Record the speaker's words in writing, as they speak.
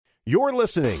You're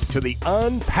listening to the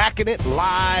Unpacking It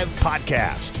Live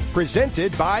podcast,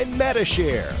 presented by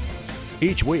Medi-Share.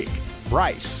 Each week,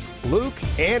 Bryce, Luke,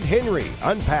 and Henry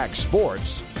unpack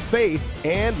sports, faith,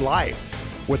 and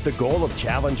life with the goal of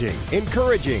challenging,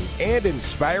 encouraging, and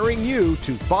inspiring you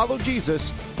to follow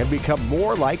Jesus and become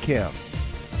more like him.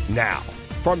 Now,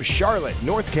 from Charlotte,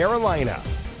 North Carolina,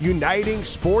 uniting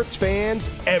sports fans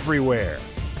everywhere,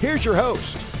 here's your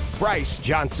host, Bryce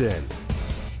Johnson.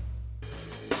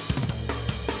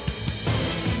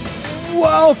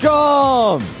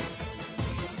 Welcome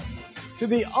to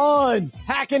the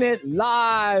Unpacking It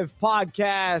Live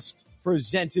podcast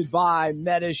presented by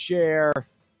Medi-Share.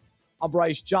 I'm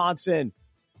Bryce Johnson.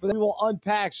 We will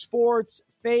unpack sports,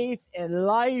 faith, and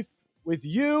life with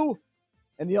you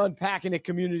and the Unpacking It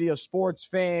community of sports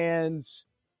fans.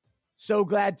 So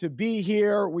glad to be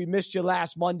here. We missed you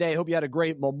last Monday. Hope you had a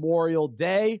great Memorial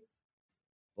Day.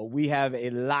 But we have a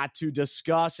lot to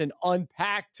discuss and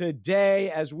unpack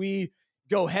today as we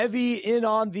go heavy in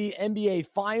on the NBA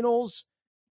Finals.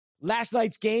 Last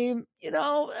night's game, it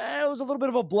was a little bit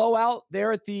of a blowout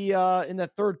there at the in the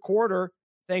third quarter,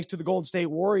 thanks to the Golden State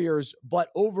Warriors. But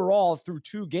overall, through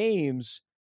two games,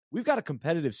 we've got a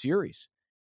competitive series.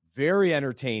 Very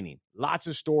entertaining. Lots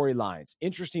of storylines,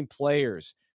 interesting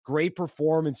players, great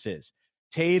performances.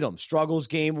 Tatum struggles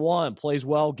game one, plays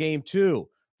well game two.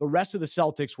 The rest of the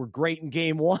Celtics were great in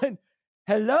game one.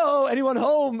 Hello, anyone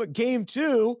home? Game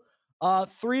two.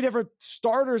 Three different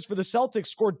starters for the Celtics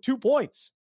scored 2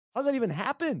 points. How does that even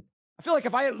happen? I feel like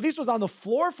if I at least was on the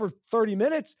floor for 30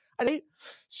 minutes,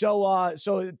 So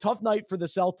tough night for the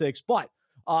Celtics. But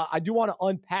I do want to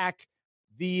unpack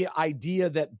the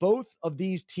idea that both of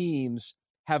these teams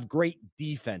have great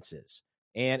defenses.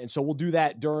 And so we'll do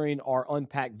that during our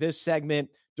Unpack This segment.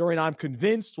 During I'm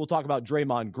Convinced, we'll talk about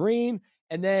Draymond Green.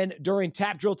 And then during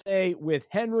Tap Drill today with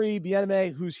Henry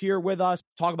Bieneme, who's here with us,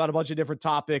 talk about a bunch of different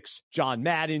topics. John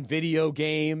Madden, video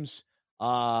games,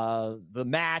 the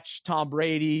match, Tom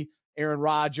Brady, Aaron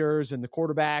Rodgers, and the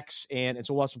quarterbacks. And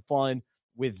so we'll have some fun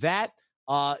with that.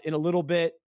 In a little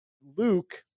bit,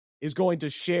 Luke is going to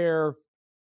share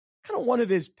kind of one of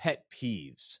his pet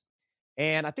peeves.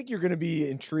 And I think you're going to be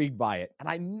intrigued by it. And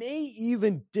I may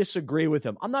even disagree with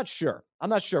him. I'm not sure.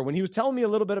 When he was telling me a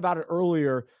little bit about it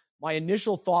earlier, my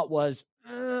initial thought was,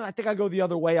 I think I go the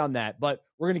other way on that, but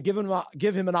we're going to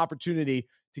give him an opportunity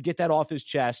to get that off his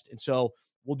chest. And so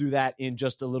we'll do that in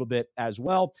just a little bit as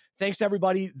well. Thanks to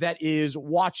everybody that is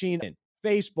watching in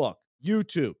Facebook,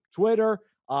 YouTube, Twitter.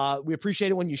 We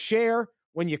appreciate it when you share,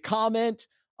 when you comment.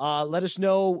 Let us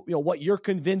know, what you're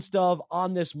convinced of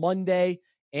on this Monday.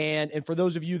 And for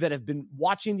those of you that have been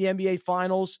watching the NBA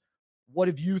Finals, what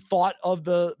have you thought of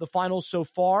the finals so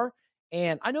far?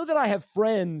 And I know that I have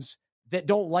friends that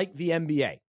don't like the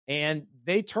NBA, and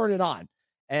they turn it on,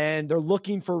 and they're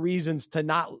looking for reasons to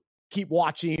not keep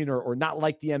watching or not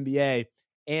like the NBA.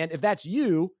 And if that's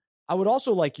you, I would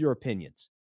also like your opinions.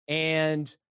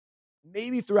 And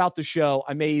maybe throughout the show,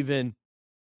 I may even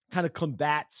kind of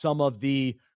combat some of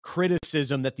the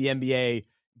criticism that the NBA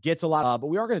gets a lot of. But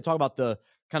we are going to talk about the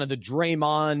kind of the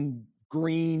Draymond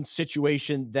Green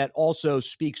situation that also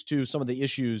speaks to some of the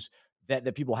issues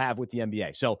that people have with the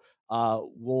NBA. So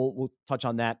we'll touch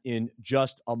on that in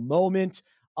just a moment.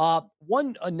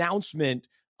 One announcement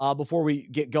before we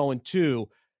get going too.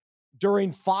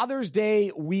 During Father's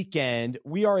Day weekend,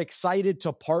 we are excited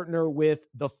to partner with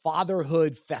the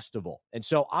Fatherhood Festival. And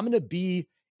so I'm going to be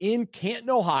in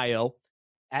Canton, Ohio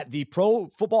at the Pro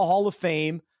Football Hall of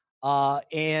Fame.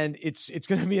 And it's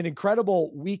going to be an incredible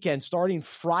weekend starting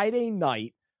Friday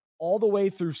night all the way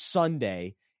through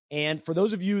Sunday. And for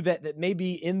those of you that may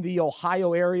be in the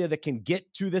Ohio area that can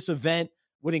get to this event,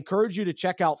 would encourage you to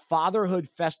check out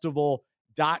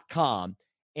fatherhoodfestival.com.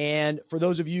 And for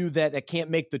those of you that can't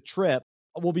make the trip,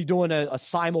 we'll be doing a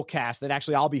simulcast that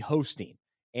actually I'll be hosting.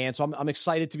 And so I'm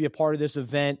excited to be a part of this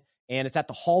event. And it's at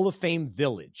the Hall of Fame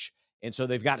Village. And so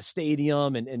they've got a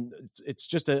stadium, and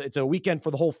it's a weekend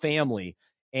for the whole family.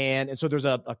 And so there's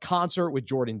a concert with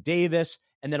Jordan Davis,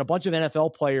 and then a bunch of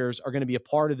NFL players are going to be a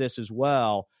part of this as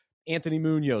well. Anthony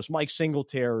Munoz, Mike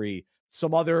Singletary,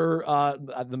 some other,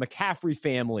 the McCaffrey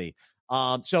family.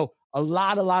 So a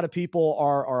lot of people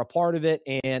are a part of it,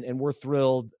 and we're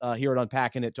thrilled here at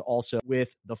Unpacking It to also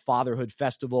with the Fatherhood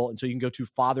Festival. And so you can go to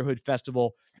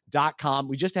fatherhoodfestival.com.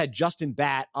 We just had Justin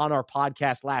Batt on our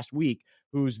podcast last week,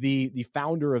 who's the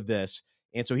founder of this.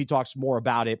 And so he talks more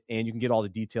about it, and you can get all the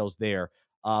details there.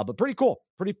 But pretty cool,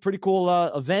 pretty cool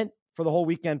event for the whole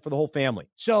weekend, for the whole family.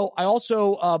 So I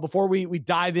also, before we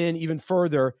dive in even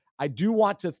further, I do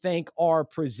want to thank our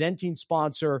presenting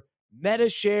sponsor,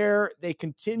 MediShare, they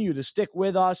continue to stick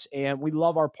with us, and we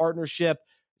love our partnership.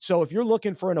 So if you're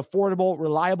looking for an affordable,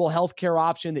 reliable healthcare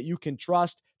option that you can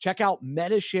trust, check out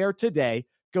MediShare today.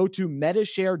 Go to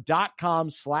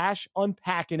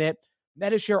MediShare.com/unpackingit.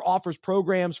 MediShare offers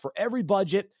programs for every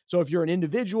budget. So if you're an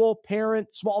individual,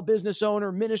 parent, small business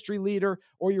owner, ministry leader,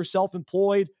 or you're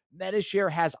self-employed, MediShare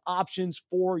has options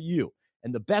for you.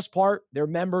 And the best part, their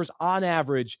members on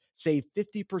average save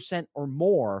 50% or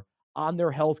more on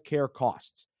their healthcare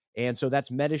costs. And so that's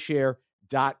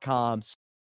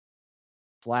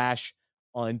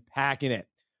MediShare.com/unpackingit.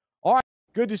 All right.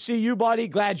 Good to see you, buddy.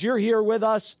 Glad you're here with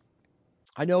us.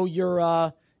 I know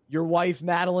your wife,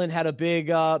 Madeline, had a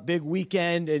big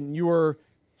weekend, and you were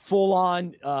full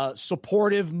on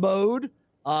supportive mode.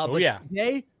 But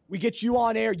today we get you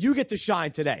on air. You get to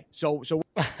shine today. So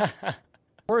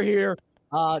we're here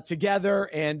together,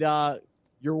 and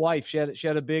your wife, she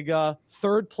had a big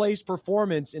third place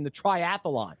performance in the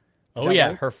triathlon.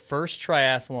 Right? Her first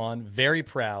triathlon. Very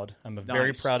proud. I'm a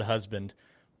very proud husband.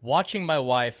 Watching my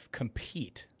wife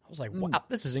compete, I was like, wow,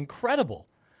 this is incredible.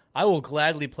 I will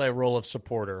gladly play a role of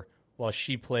supporter while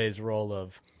she plays a role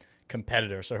of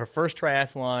competitor. So her first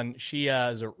triathlon, she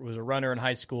was a runner in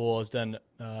high school, has done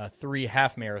 3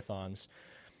 half marathons.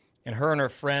 And her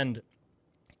friend,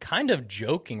 kind of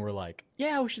joking, were like,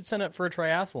 yeah, we should sign up for a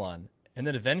triathlon. And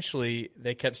then eventually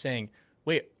they kept saying,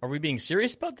 wait, are we being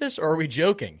serious about this or are we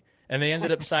joking? And they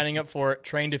ended up signing up for it,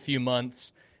 trained a few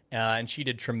months, and she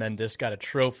did tremendous, got a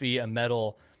trophy, a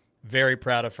medal. Very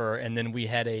proud of her. And then we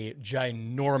had a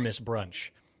ginormous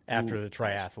brunch after the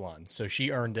triathlon. So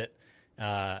she earned it.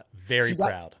 Very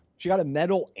proud. She got a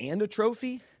medal and a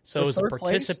trophy? So it was a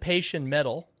participation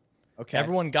medal. Okay.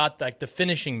 Everyone got the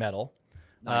finishing medal,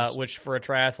 which for a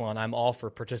triathlon, I'm all for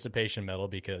participation medal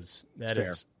because that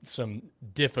is some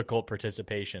difficult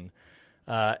participation.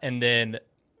 And then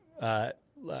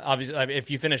obviously, if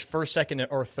you finish first, second,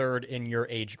 or third in your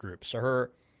age group. So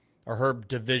her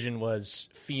division was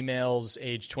females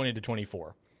age 20 to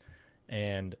 24.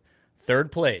 And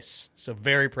third place. So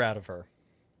very proud of her.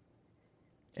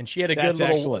 And she had a good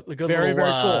little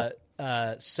cool.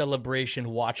 Celebration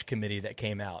watch committee that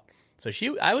came out. So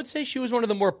I would say she was one of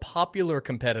the more popular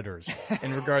competitors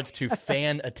in regards to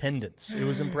fan attendance. It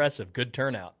was impressive. Good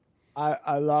turnout.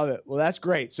 I love it. Well, that's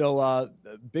great. So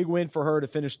big win for her to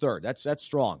finish third. That's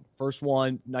strong. First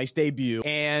one, nice debut.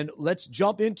 And let's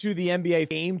jump into the NBA.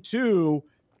 Game 2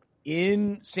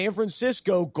 in San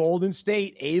Francisco. Golden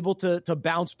State able to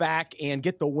bounce back and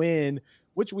get the win,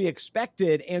 which we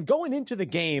expected. And going into the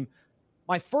game,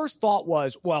 my first thought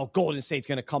was, well, Golden State's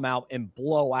going to come out and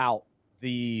blow out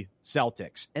the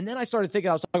Celtics. And then I started thinking,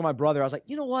 I was talking to my brother, I was like,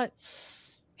 you know what?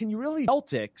 Can you really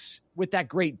Celtics with that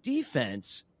great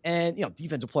defense? And,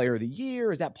 defensive player of the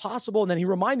year, is that possible? And then he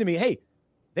reminded me, hey,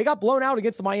 they got blown out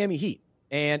against the Miami Heat.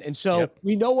 And so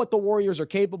we know what the Warriors are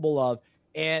capable of.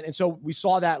 And so we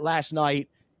saw that last night.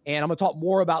 And I'm going to talk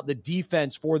more about the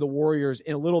defense for the Warriors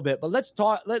in a little bit. But let's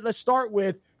start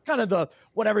with kind of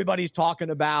what everybody's talking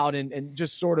about and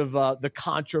just sort of the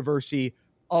controversy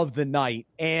of the night.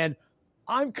 And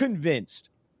I'm convinced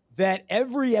that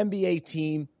every NBA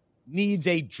team needs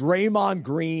a Draymond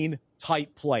Green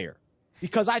type player.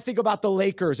 Because I think about the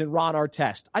Lakers and Ron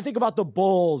Artest. I think about the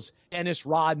Bulls, Dennis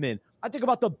Rodman. I think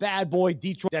about the bad boy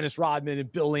Detroit, Dennis Rodman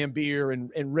and Bill Laimbeer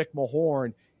and Rick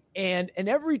Mahorn. And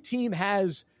every team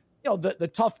has, the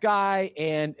tough guy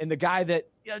and the guy that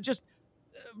just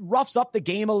roughs up the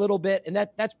game a little bit, and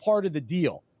that's part of the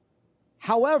deal.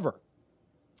 However,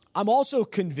 I'm also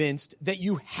convinced that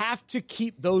you have to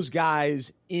keep those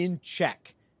guys in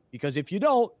check, because if you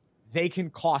don't, they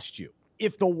can cost you.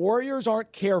 If the Warriors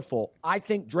aren't careful, I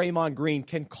think Draymond Green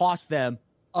can cost them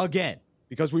again,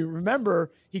 because we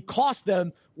remember he cost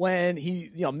them when he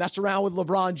messed around with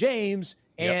LeBron James,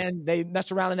 and they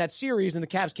messed around in that series, and the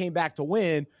Cavs came back to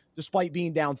win despite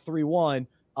being down 3-1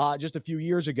 just a few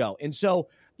years ago. And so,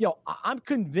 I'm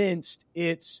convinced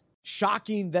it's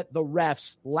shocking that the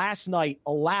refs last night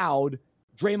allowed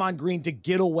Draymond Green to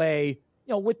get away,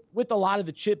 with a lot of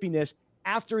the chippiness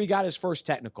after he got his first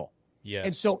technical. Yes.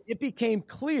 And so it became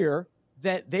clear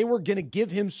that they were going to give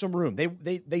him some room. They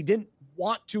didn't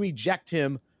want to eject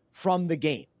him from the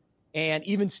game. And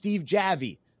even Steve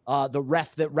Javie, the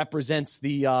ref that represents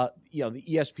the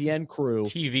ESPN crew,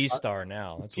 TV star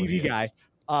now, that's TV guy,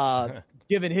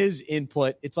 given his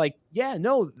input, it's like,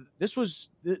 this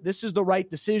is the right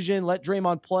decision. Let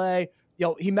Draymond play.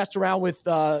 He messed around with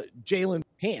Jalen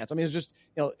Pants. I mean, it's just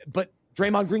but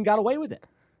Draymond Green got away with it,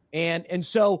 and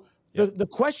so. The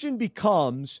question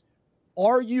becomes,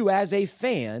 are you as a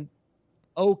fan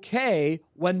okay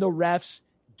when the refs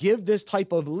give this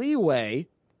type of leeway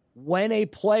when a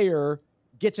player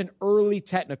gets an early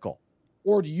technical?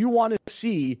 Or do you want to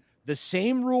see the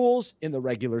same rules in the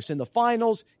regulars, in the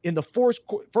finals, in the first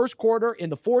quarter, in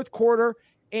the fourth quarter?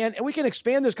 And we can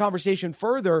expand this conversation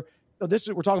further.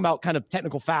 We're talking about kind of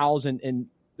technical fouls, and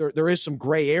there is some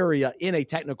gray area in a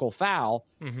technical foul.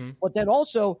 Mm-hmm. But then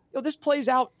also, this plays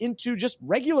out into just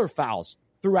regular fouls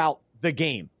throughout the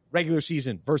game. Regular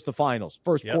season versus the finals,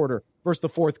 first quarter versus the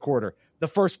fourth quarter, the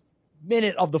first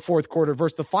minute of the fourth quarter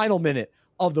versus the final minute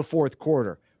of the fourth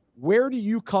quarter. Where do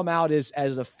you come out as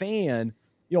a fan,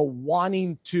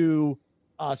 wanting to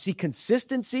see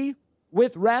consistency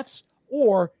with refs,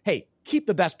 or, hey, keep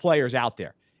the best players out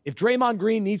there? If Draymond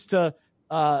Green needs to,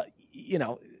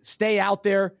 stay out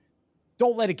there,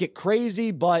 don't let it get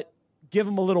crazy, but give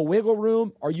him a little wiggle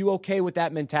room. Are you okay with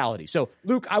that mentality? So,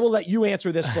 Luke, I will let you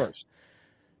answer this first.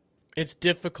 It's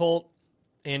difficult,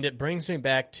 and it brings me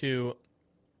back to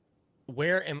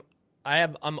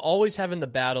I'm always having the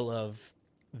battle of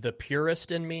the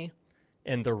purist in me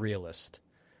and the realist.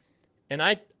 And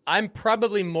I'm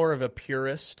probably more of a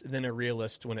purist than a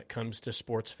realist when it comes to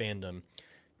sports fandom.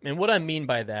 And what I mean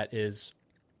by that is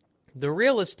the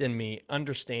realist in me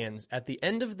understands at the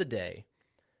end of the day,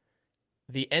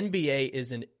 the NBA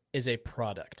is a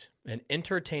product, an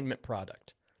entertainment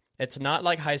product. It's not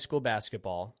like high school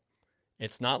basketball.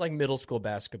 It's not like middle school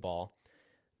basketball.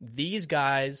 These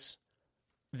guys,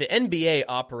 the NBA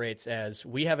operates as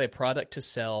we have a product to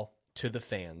sell to the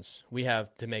fans. We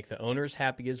have to make the owners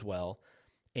happy as well.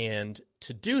 And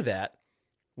to do that,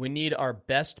 we need our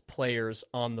best players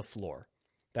on the floor.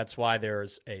 That's why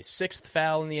there's a sixth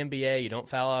foul in the NBA. You don't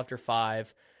foul after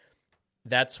 5.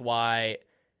 That's why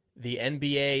the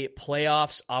NBA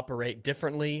playoffs operate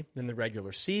differently than the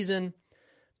regular season.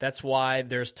 That's why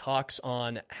there's talks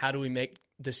on how do we make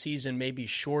the season maybe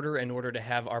shorter in order to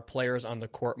have our players on the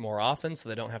court more often so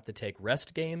they don't have to take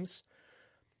rest games.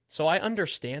 So I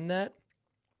understand that,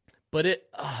 but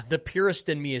the purist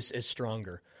in me is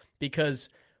stronger, because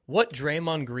what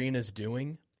Draymond Green is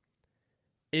doing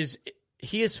is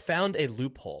he has found a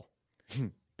loophole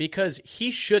because he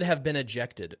should have been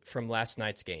ejected from last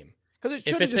night's game. Because it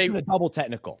should have just been a double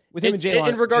technical with him and Jaylen.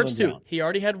 In regards to, he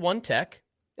already had one tech.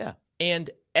 Yeah. And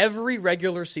every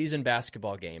regular season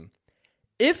basketball game,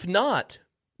 if not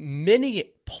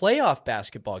many playoff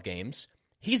basketball games,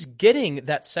 he's getting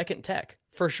that second tech.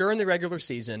 For sure in the regular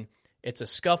season, it's a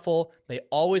scuffle. They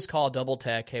always call a double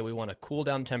tech. Hey, we want to cool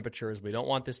down temperatures. We don't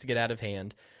want this to get out of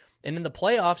hand. And in the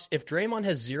playoffs, if Draymond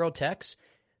has 0 techs,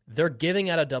 they're giving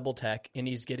out a double tech, and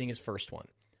he's getting his first one.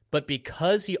 But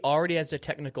because he already has a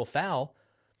technical foul,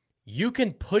 you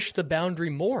can push the boundary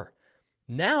more.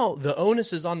 Now the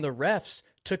onus is on the refs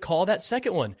to call that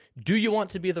second one. Do you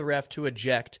want to be the ref to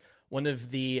eject one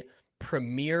of the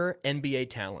premier NBA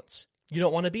talents? You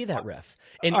don't want to be that ref.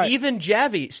 And even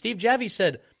Steve Javie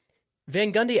said,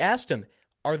 Van Gundy asked him,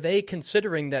 are they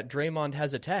considering that Draymond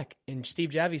has a tech? And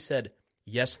Steve Javie said,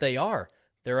 yes, they are.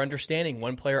 They're understanding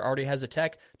one player already has a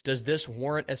tech. Does this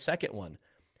warrant a second one?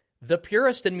 The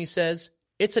purist in me says,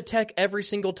 it's a tech every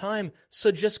single time,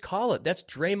 so just call it. That's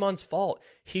Draymond's fault.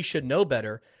 He should know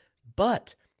better.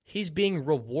 But he's being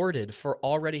rewarded for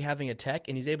already having a tech,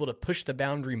 and he's able to push the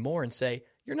boundary more and say,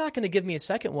 you're not going to give me a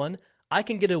second one. I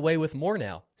can get away with more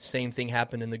now. Same thing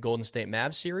happened in the Golden State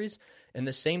Mavs series, and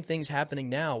the same thing's happening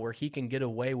now where he can get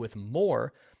away with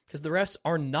more because the refs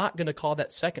are not going to call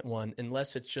that second one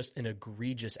unless it's just an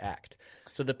egregious act.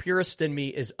 So the purist in me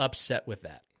is upset with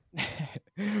that.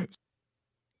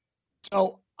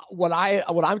 So what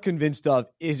I'm convinced of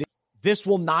is this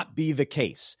will not be the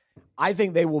case. I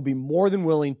think they will be more than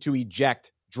willing to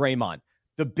eject Draymond.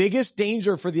 The biggest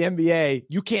danger for the NBA,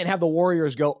 you can't have the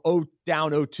Warriors go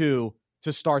down 0-2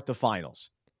 to start the finals.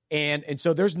 And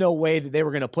so there's no way that they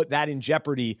were going to put that in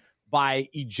jeopardy by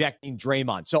ejecting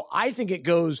Draymond. So I think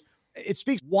it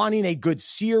speaks wanting a good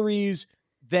series.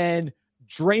 Then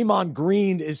Draymond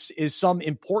Green is some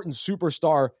important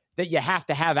superstar that you have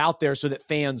to have out there so that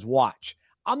fans watch.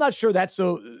 I'm not sure that's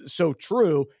so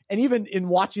true. And even in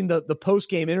watching the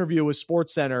post-game interview with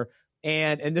SportsCenter,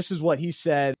 and this is what he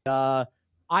said,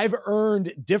 I've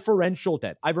earned differential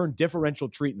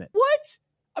treatment. What?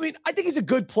 I mean, I think he's a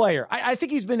good player. I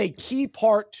think he's been a key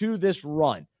part to this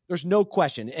run. There's no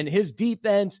question. And his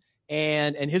defense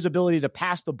and his ability to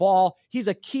pass the ball, he's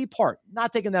a key part.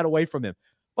 Not taking that away from him.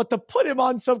 But to put him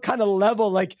on some kind of level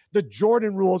like the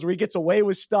Jordan rules where he gets away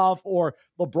with stuff, or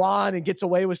LeBron and gets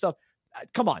away with stuff,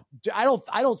 come on. I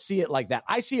don't see it like that.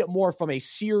 I see it more from a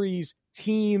series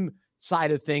team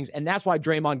side of things, and that's why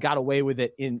Draymond got away with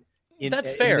it in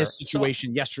this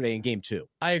situation yesterday in Game 2.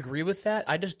 I agree with that.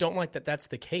 I just don't like that that's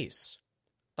the case.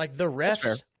 Like the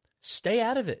refs, stay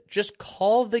out of it. Just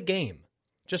call the game.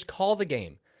 Just call the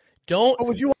game. Don't. What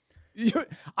would you?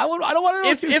 I don't want to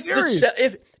know too serious.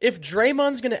 If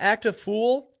Draymond's going to act a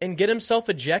fool and get himself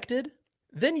ejected,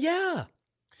 then yeah.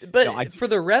 But for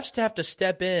the refs to have to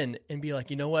step in and be like,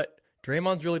 you know what?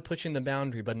 Draymond's really pushing the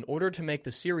boundary, but in order to make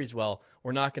the series well,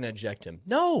 we're not going to eject him.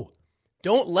 No.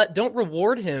 Don't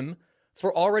reward him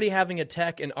for already having a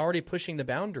tech and already pushing the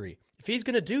boundary. If he's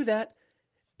going to do that,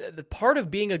 the part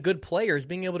of being a good player is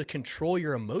being able to control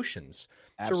your emotions.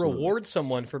 Absolutely. To reward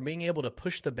someone for being able to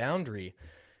push the boundary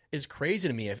is crazy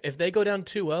to me. If they go down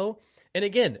 2-0, and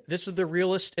again, this is the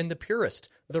realist and the purist,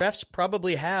 the refs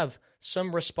probably have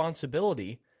some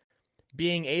responsibility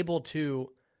being able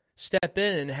to step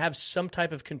in and have some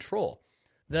type of control.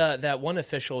 That one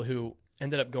official who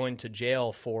ended up going to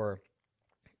jail for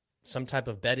some type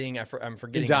of betting, I'm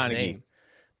forgetting his name,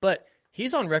 but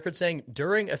he's on record saying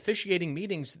during officiating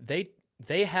meetings,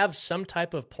 they have some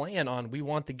type of plan on, we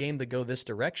want the game to go this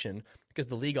direction because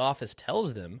the league office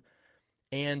tells them.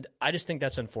 And I just think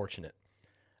that's unfortunate.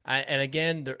 And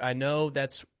again, I know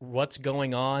that's what's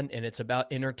going on and it's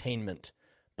about entertainment,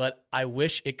 but I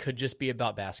wish it could just be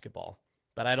about basketball.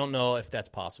 But I don't know if that's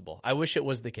possible. I wish it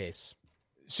was the case.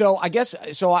 So I guess,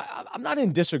 I'm not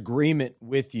in disagreement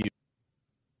with you.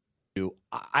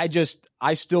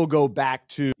 I still go back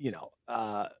to,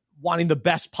 wanting the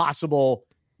best possible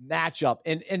matchup.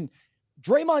 And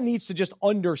Draymond needs to just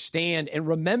understand and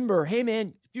remember, hey,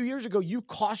 man, a few years ago, you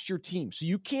cost your team. So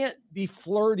you can't be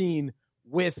flirting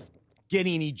with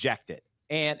getting ejected.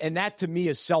 And that, to me,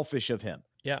 is selfish of him.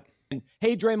 Yeah. And,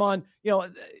 hey, Draymond,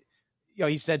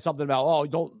 he said something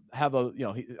about, don't have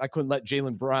I couldn't let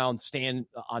Jaylen Brown stand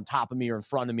on top of me or in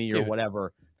front of me or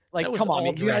whatever. Like, come on,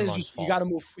 man. You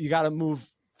got to move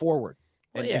forward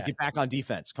and get back on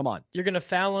defense. Come on. You're going to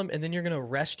foul him, and then you're going to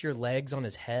rest your legs on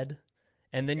his head,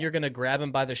 and then you're going to grab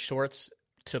him by the shorts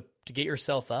to get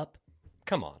yourself up.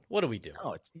 Come on. What do we do?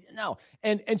 No.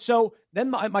 And so then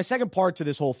my second part to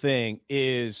this whole thing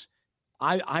is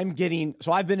I've been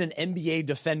an NBA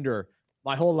defender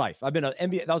my whole life. I've been an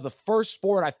NBA. That was the first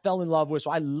sport I fell in love with.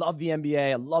 So I love the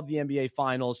NBA. I love the NBA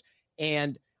finals.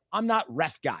 And I'm not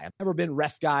ref guy. I've never been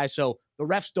ref guy. So the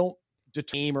refs don't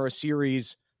determine or a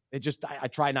series. It just, I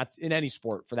try not to, in any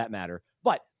sport for that matter.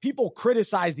 But people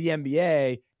criticize the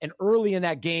NBA. And early in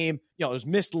that game, it was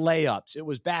missed layups. It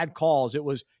was bad calls. It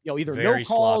was, either very no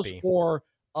calls sloppy or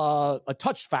a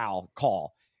touch foul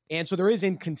call. And so there is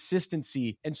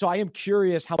inconsistency. And so I am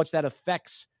curious how much that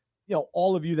affects,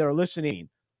 all of you that are listening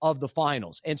of the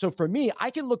finals. And so for me, I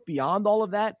can look beyond all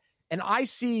of that. And I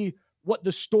see what the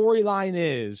storyline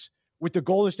is with the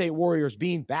Golden State Warriors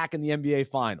being back in the NBA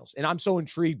finals. And I'm so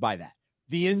intrigued by that.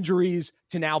 The injuries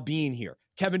to now being here.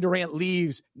 Kevin Durant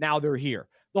leaves, now they're here.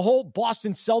 The whole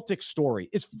Boston Celtics story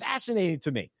is fascinating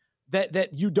to me.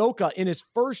 That Udoka in his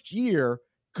first year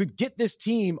could get this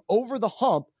team over the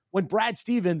hump when Brad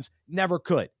Stevens never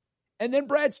could. And then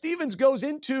Brad Stevens goes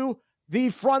into the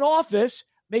front office,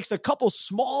 makes a couple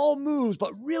small moves,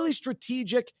 but really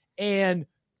strategic and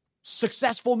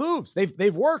successful moves.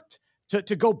 They've worked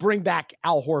to go bring back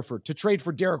Al Horford, to trade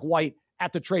for Derek White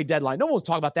at the trade deadline. No one was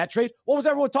talking about that trade. What was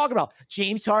everyone talking about?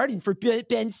 James Harden for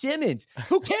Ben Simmons.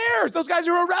 Who cares? Those guys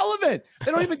are irrelevant.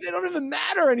 They don't even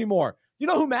matter anymore. You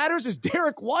know who matters is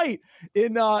Derek White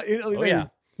played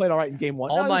all right in game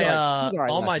one.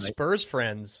 All my Spurs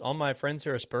friends, all my friends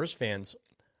who are Spurs fans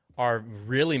are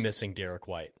really missing Derek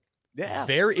White. Yeah.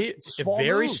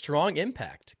 Very strong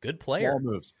impact. Good player.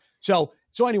 Small moves. So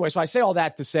anyway, I say all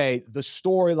that to say the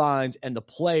storylines and the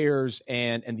players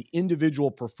and the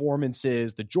individual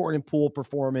performances, the Jordan Poole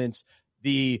performance,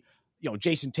 the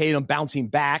Jason Tatum bouncing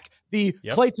back, the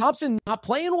Klay Thompson not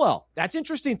playing well. That's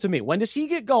interesting to me. When does he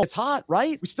get going? It's hot,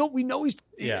 right? We know he's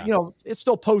it's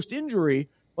still post injury,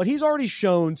 but he's already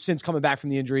shown since coming back from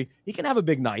the injury he can have a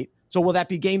big night. So will that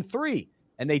be game 3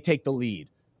 and they take the lead,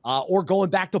 or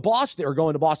going back to Boston or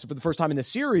going to Boston for the first time in the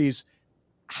series?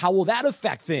 How will that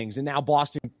affect things? And now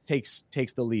Boston takes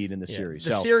the lead in the series.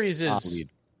 The series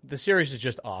is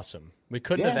just awesome. We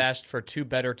couldn't have asked for two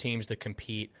better teams to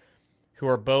compete, who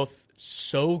are both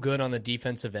so good on the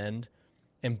defensive end,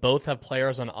 and both have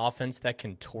players on offense that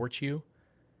can torch you.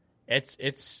 It's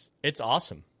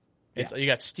awesome. You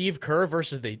got Steve Kerr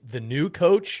versus the new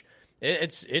coach.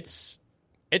 It's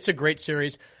a great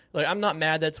series. Like, I'm not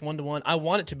mad that's 1-1. I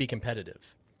want it to be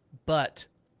competitive, but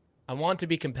I want it to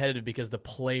be competitive because the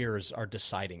players are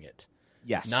deciding it.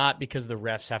 Yes. Not because the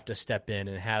refs have to step in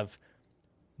and have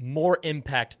more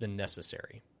impact than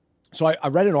necessary. So I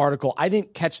read an article. I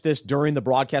didn't catch this during the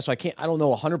broadcast, so I don't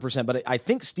know 100%, but I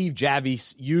think Steve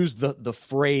Javie used the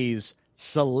phrase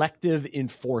selective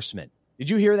enforcement. Did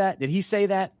you hear that? Did he say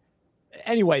that?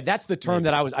 Anyway, that's the term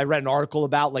that I read an article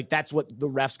about. Like, that's what the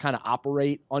refs kind of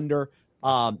operate under,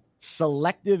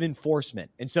 selective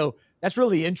enforcement. And so that's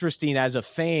really interesting as a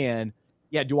fan.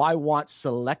 Yeah, do I want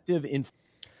selective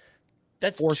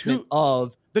enforcement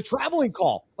of the traveling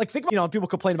call? Like, think about, people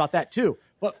complain about that too.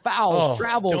 But fouls,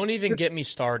 travels. Don't even get me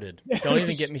started. Don't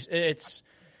even get me. It's.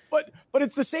 But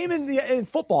it's the same in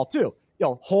football too.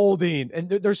 Holding, and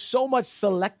there's so much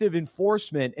selective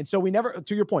enforcement. And so we never,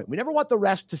 to your point, we never want the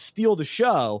refs to steal the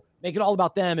show, make it all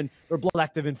about them and their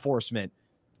selective enforcement.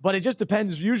 But it just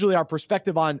depends, usually, our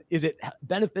perspective on, is it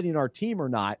benefiting our team or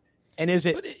not? And is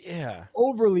it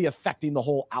overly affecting the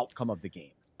whole outcome of the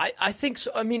game? I think so.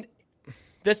 I mean,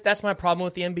 that's my problem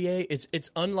with the NBA.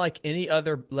 It's unlike any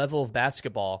other level of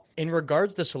basketball in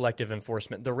regards to selective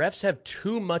enforcement. The refs have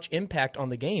too much impact on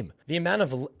the game. The amount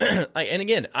of, and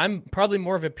again, I'm probably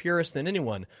more of a purist than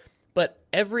anyone, but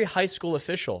every high school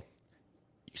official,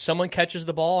 someone catches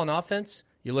the ball on offense,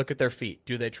 you look at their feet.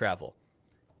 Do they travel?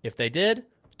 If they did,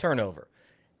 turnover.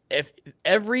 I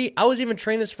was even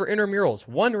trained this for intramurals.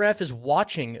 One ref is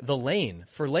watching the lane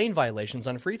for lane violations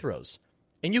on free throws.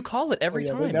 And you call it every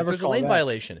time if there's a lane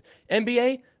violation.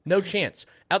 NBA, no chance.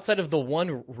 Outside of the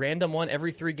one random one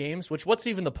every 3 games, which what's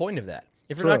even the point of that?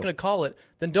 If you're not going to call it,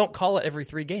 then don't call it every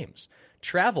 3 games.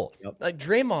 Travel. Like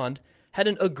Draymond had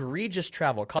an egregious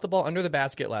travel. Caught the ball under the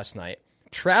basket last night.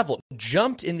 Traveled,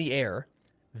 jumped in the air,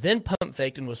 then pump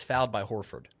faked and was fouled by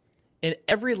Horford. In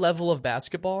every level of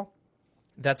basketball,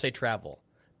 that's a travel.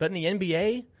 But in the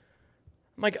NBA,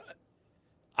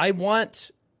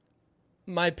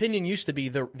 my opinion used to be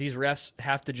these refs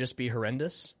have to just be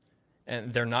horrendous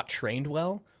and they're not trained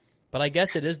well. But I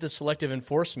guess it is the selective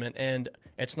enforcement, and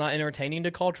it's not entertaining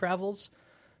to call travels.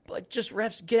 But just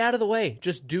refs, get out of the way.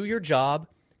 Just do your job,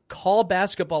 call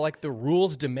basketball like the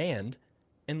rules demand,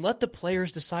 and let the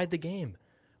players decide the game.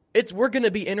 We're going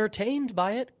to be entertained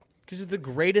by it because of the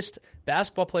greatest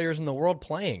basketball players in the world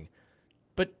playing.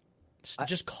 But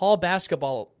just call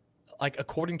basketball like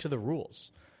according to the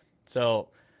rules. So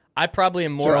I probably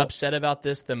am more upset about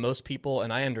this than most people,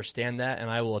 and I understand that, and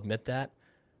I will admit that.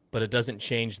 But it doesn't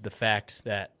change the fact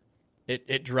that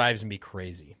it drives me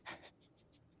crazy.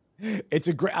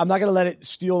 I'm not going to let it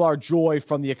steal our joy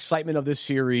from the excitement of this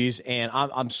series, and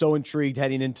I'm so intrigued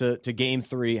heading into Game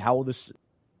 3. How will the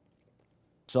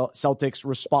Celtics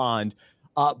respond?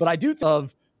 But I do think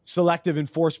of selective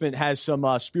enforcement has some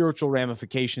spiritual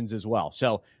ramifications as well.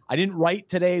 So I didn't write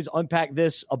today's Unpack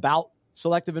This about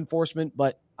selective enforcement,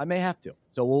 but I may have to.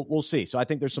 So we'll see. So I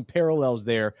think there's some parallels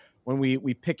there when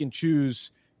we pick and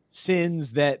choose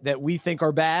sins that we think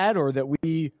are bad or that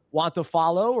we want to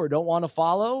follow or don't want to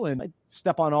follow, and I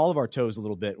step on all of our toes a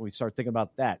little bit when we start thinking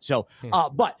about that. So,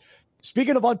 but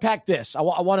speaking of Unpack This, I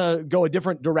want to go a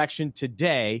different direction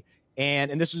today,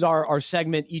 and this is our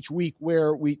segment each week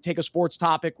where we take a sports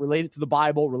topic related to the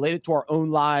Bible, related to our own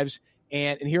lives,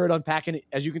 and here at Unpacking It,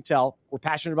 as you can tell, we're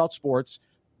passionate about sports,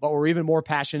 but we're even more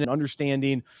passionate in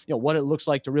understanding, what it looks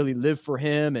like to really live for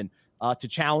Him and to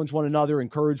challenge one another,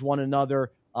 encourage one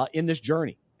another in this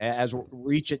journey as we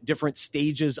reach at different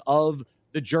stages of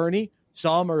the journey.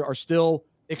 Some are still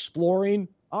exploring,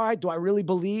 all right, do I really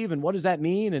believe, and what does that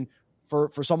mean? And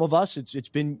for some of us, it's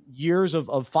been years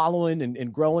of following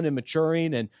and growing and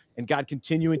maturing and God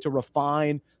continuing to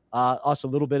refine us a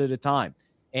little bit at a time.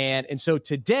 And so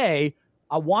today,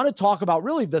 I want to talk about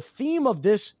really the theme of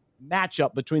this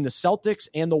matchup between the Celtics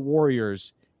and the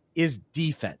Warriors is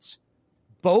defense.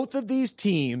 Both of these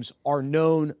teams are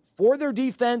known for their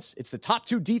defense. It's the top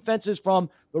 2 defenses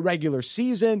from the regular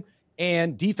season,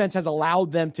 and defense has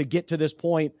allowed them to get to this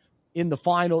point in the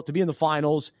final, to be in the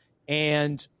finals.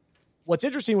 And what's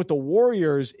interesting with the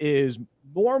Warriors is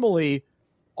normally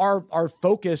our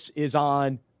focus is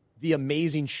on the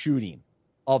amazing shooting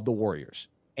of the Warriors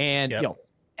and,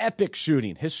 epic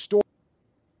shooting, historic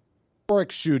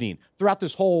shooting throughout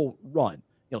this whole run.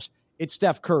 It's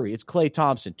Steph Curry, it's Klay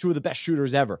Thompson, 2 of the best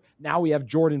shooters ever. Now we have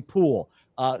Jordan Poole.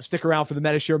 Stick around for the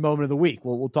Metashare moment of the week.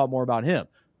 We'll talk more about him.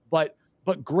 But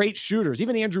great shooters.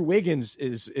 Even Andrew Wiggins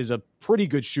is a pretty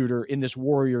good shooter in this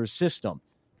Warriors system.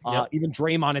 Even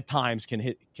Draymond at times can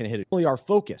hit it. Really our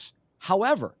focus.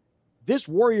 However, this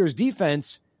Warriors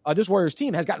defense, this Warriors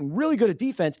team has gotten really good at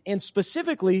defense, and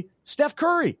specifically Steph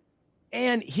Curry.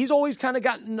 And he's always kind of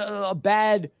gotten a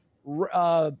bad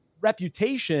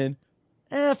reputation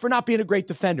for not being a great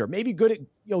defender. Maybe good at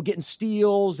getting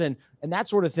steals and that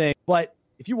sort of thing. But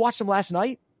if you watched him last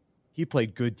night, he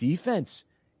played good defense,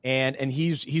 and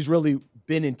he's really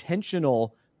been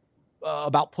intentional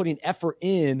about putting effort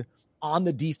in on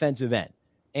the defensive end.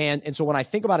 And so when I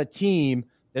think about a team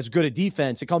that's good at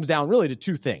defense, it comes down really to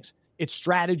 2 things. It's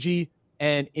strategy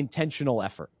and intentional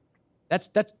effort.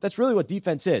 That's really what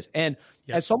defense is. And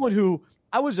as someone who,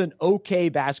 I was an okay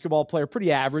basketball player,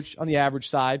 pretty average on the average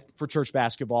side for church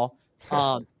basketball.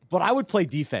 But I would play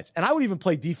defense, and I would even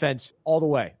play defense all the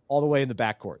way in the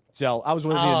backcourt. So I was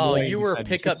one of the annoying you were a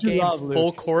pickup game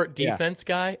full court defense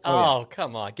guy? Oh,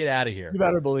 come on. Get out of here. You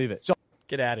better believe it. So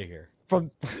get out of here. From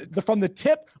the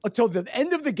tip until the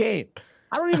end of the game,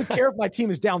 I don't even care if my team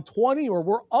is down 20 or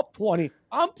we're up 20.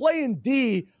 I'm playing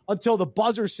D until the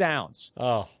buzzer sounds.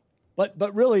 Oh.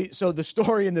 But really, so the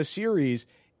story in the series,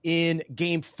 in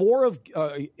game 4 of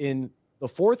in the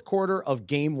fourth quarter of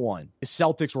game 1, the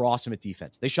Celtics were awesome at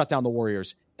defense. They shut down the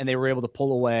Warriors, and they were able to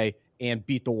pull away and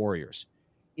beat the Warriors.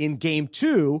 In game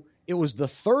 2, it was the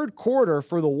third quarter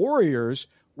for the Warriors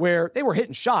where they were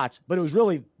hitting shots, but it was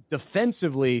really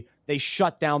defensively they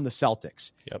shut down the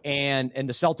Celtics. Yep. And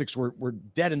the Celtics were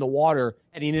dead in the water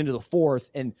heading into the fourth,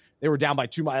 and they were down by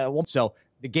 2 miles. So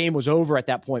the game was over at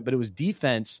that point, but it was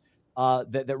defense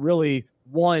that really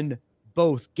won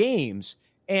both games.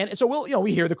 And so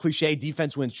we hear the cliche,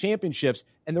 defense wins championships,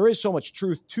 and there is so much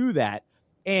truth to that.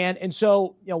 And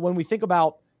so, when we think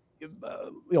about,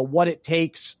 what it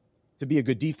takes to be a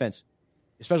good defense,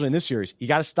 especially in this series, you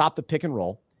got to stop the pick and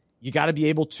roll. You got to be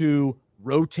able to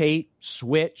rotate,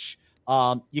 switch.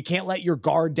 You can't let your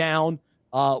guard down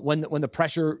when the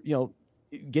pressure,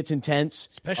 gets intense,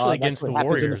 especially against the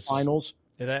Warriors in the finals.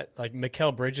 That, like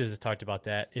Mikal Bridges has talked about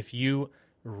that. If you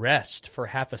rest for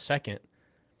half a second,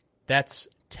 that's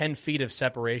 10 feet of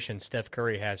separation Steph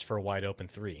Curry has for a wide open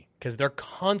three, because they're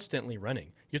constantly running.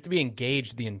 You have to be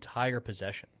engaged the entire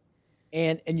possession.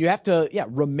 And you have to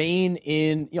remain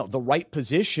in the right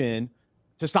position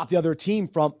to stop the other team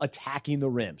from attacking the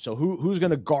rim. So who's going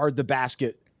to guard the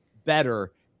basket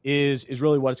better is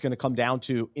really what it's going to come down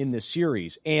to in this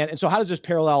series. And so how does this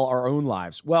parallel our own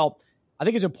lives? Well, I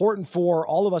think it's important for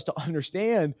all of us to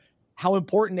understand how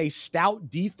important a stout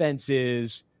defense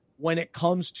is when it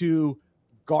comes to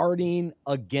guarding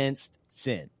against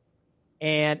sin.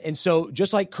 And so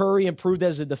just like Curry improved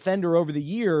as a defender over the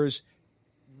years,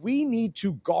 we need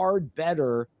to guard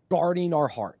better, guarding our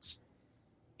hearts.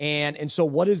 And so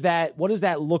what does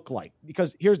that look like?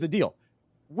 Because here's the deal.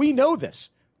 We know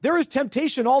this. There is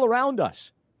temptation all around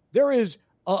us. There is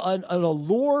an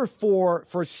allure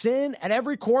for sin at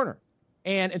every corner.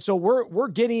 And so we're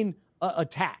getting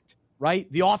attacked, right?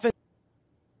 The offense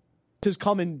is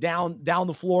coming down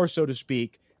the floor, so to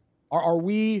speak. Are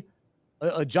we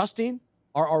adjusting?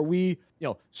 Are we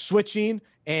switching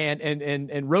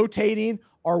and rotating?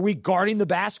 Are we guarding the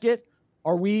basket?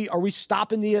 Are we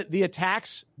stopping the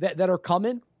attacks that are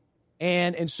coming?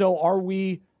 And so are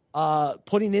we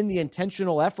putting in the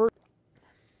intentional effort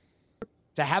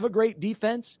to have a great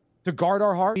defense, to guard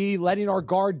our heart? Are we letting our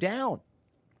guard down?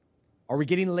 Are we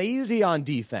getting lazy on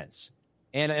defense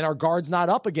and our guard's not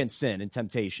up against sin and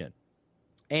temptation?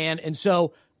 And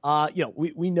so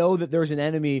we know that there's an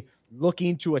enemy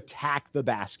looking to attack the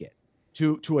basket,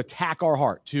 to attack our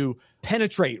heart, to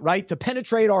penetrate, right? To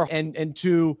penetrate our and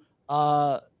to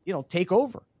take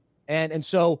over. And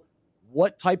so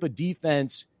what type of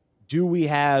defense do we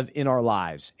have in our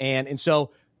lives? And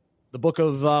so the book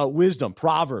of wisdom,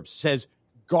 Proverbs, says,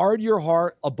 guard your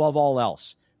heart above all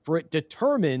else, for it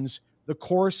determines the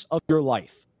course of your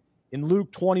life. In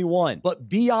Luke 21, but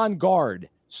be on guard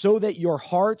so that your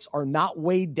hearts are not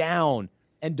weighed down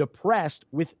and depressed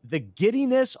with the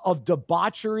giddiness of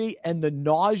debauchery and the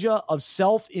nausea of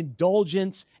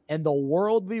self-indulgence and the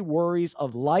worldly worries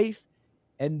of life.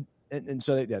 And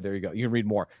so there you go. You can read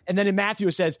more. And then in Matthew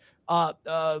it says,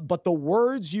 but the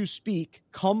words you speak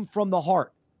come from the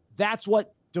heart. That's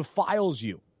what defiles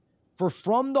you. For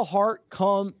from the heart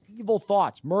come evil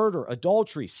thoughts, murder,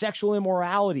 adultery, sexual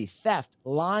immorality, theft,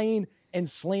 lying, and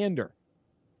slander.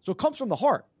 So it comes from the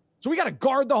heart. So we got to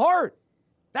guard the heart.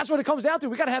 That's what it comes down to.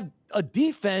 We got to have a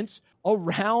defense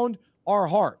around our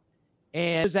heart.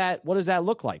 And what does that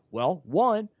look like? Well,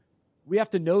 one, we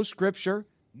have to know Scripture,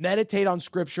 meditate on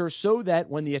Scripture so that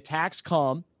when the attacks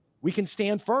come, we can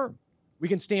stand firm. We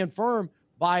can stand firm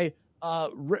by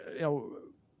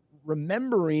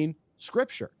remembering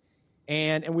Scripture.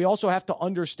 And we also have to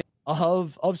understand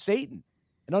of Satan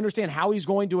and understand how he's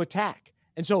going to attack.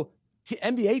 And so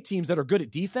NBA teams that are good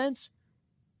at defense,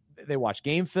 they watch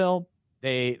game film.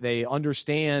 They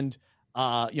understand,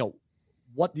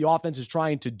 what the offense is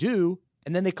trying to do,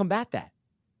 and then they combat that.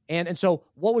 And so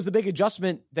what was the big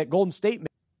adjustment that Golden State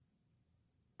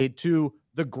made to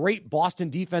the great Boston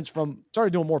defense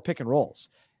started doing more pick and rolls.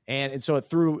 And so it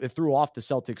threw off the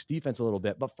Celtics defense a little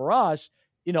bit. But for us,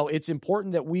 it's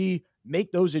important that we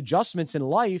make those adjustments in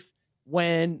life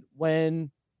when we're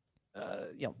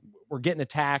we're getting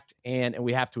attacked and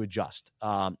we have to adjust.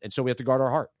 And so we have to guard our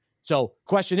heart. So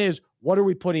question is, what are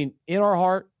we putting in our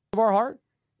heart, of our heart?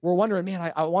 We're wondering,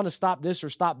 man, I want to stop this or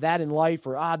stop that in life,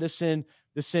 or this sin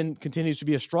continues to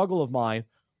be a struggle of mine.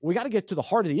 We got to get to the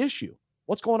heart of the issue.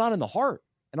 What's going on in the heart?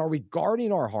 And are we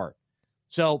guarding our heart?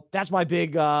 So that's my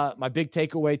big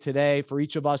takeaway today for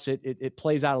each of us. It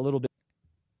plays out a little bit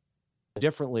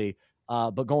differently,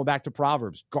 but going back to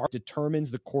Proverbs, guard determines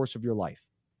the course of your life.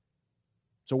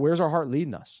 So where's our heart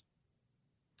leading us?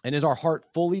 And is our heart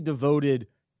fully devoted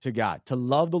to God, to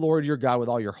love the Lord your God with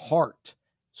all your heart,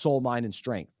 soul, mind, and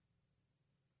strength?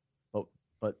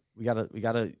 But we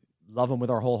gotta love him with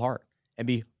our whole heart and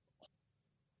be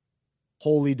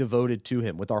wholly devoted to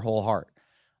him with our whole heart.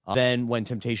 Then when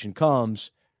temptation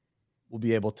comes, we'll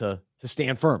be able to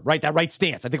stand firm, right? That right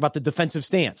stance. I think about the defensive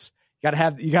stance. You gotta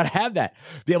have that.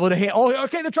 Be able to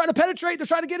okay, they're trying to penetrate, they're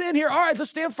trying to get in here. All right,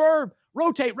 let's stand firm.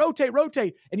 Rotate.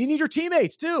 And you need your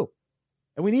teammates too.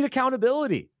 And we need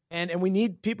accountability. And we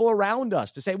need people around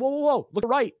us to say, whoa, look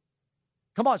right.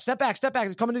 Come on, step back.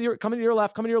 It's coming to your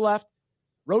left.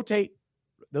 Rotate.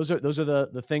 Those are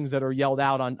the things that are yelled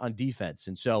out on defense.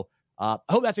 And so I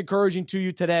hope that's encouraging to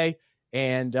you today.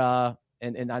 And I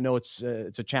know it's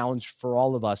a challenge for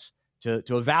all of us to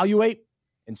evaluate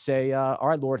and say, all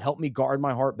right, Lord, help me guard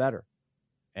my heart better.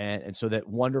 And so that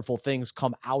wonderful things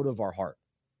come out of our heart,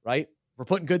 right? We're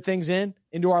putting good things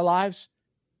into our lives.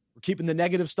 We're keeping the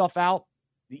negative stuff out,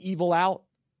 the evil out,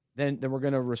 then we're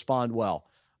going to respond well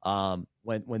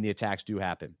when the attacks do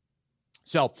happen.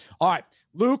 So, all right,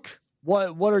 Luke,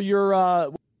 what are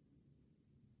your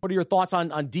thoughts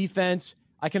on defense?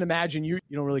 I can imagine you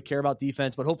don't really care about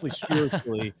defense, but hopefully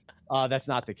spiritually that's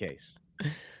not the case.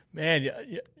 Man,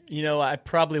 I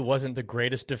probably wasn't the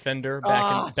greatest defender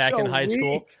back in high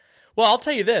school. Well, I'll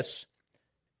tell you this: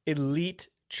 elite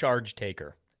charge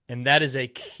taker, and that is a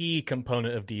key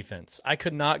component of defense. I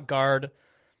could not guard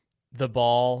the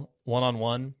ball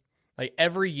one-on-one. Like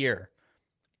every year,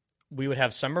 we would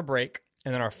have summer break,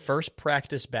 and then our first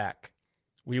practice back,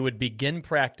 we would begin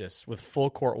practice with full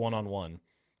court one-on-one,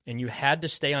 and you had to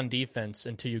stay on defense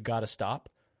until you got to stop.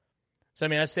 So,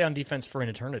 I'd stay on defense for an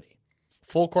eternity.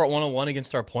 Full court one-on-one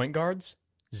against our point guards,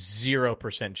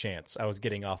 0% chance I was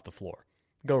getting off the floor.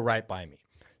 Go right by me.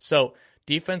 So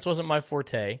defense wasn't my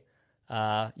forte.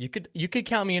 You could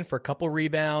count me in for a couple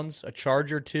rebounds, a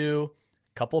charge or two,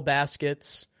 a couple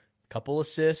baskets, a couple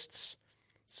assists.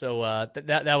 So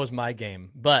that was my game.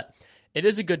 But it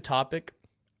is a good topic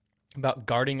about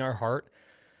guarding our heart.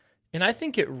 And I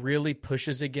think it really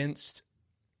pushes against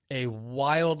a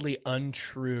wildly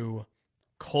untrue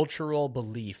cultural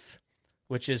belief,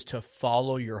 which is to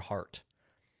follow your heart.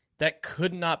 That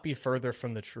could not be further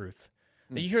from the truth.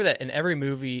 You hear that in every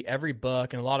movie, every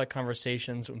book, and a lot of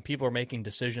conversations when people are making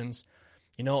decisions.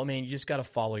 You know what, man? You just got to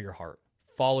follow your heart.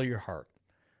 Follow your heart.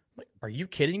 Like, are you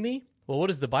kidding me? Well, what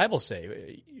does the Bible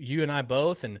say? You and I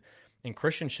both, and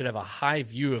Christians should have a high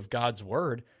view of God's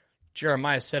word.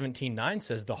 Jeremiah 17:9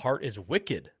 says the heart is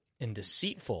wicked and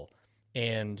deceitful,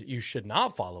 and you should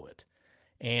not follow it.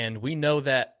 And we know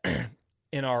that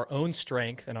in our own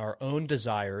strength and our own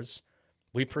desires,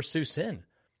 we pursue sin.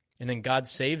 And then God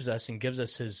saves us and gives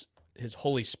us his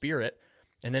Holy Spirit.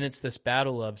 And then it's this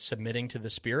battle of submitting to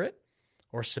the Spirit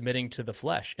or submitting to the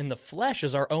flesh. And the flesh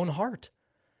is our own heart.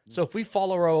 So if we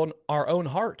follow our own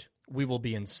heart, we will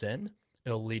be in sin.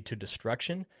 It'll lead to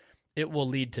destruction. It will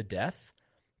lead to death.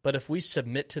 But if we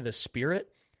submit to the Spirit,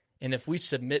 and if we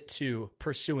submit to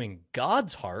pursuing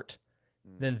God's heart,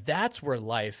 then that's where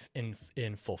life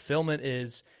in fulfillment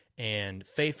is, and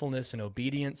faithfulness and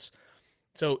obedience.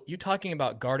 So you talking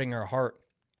about guarding our heart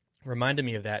reminded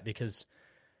me of that, because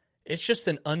it's just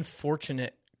an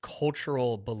unfortunate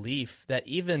cultural belief that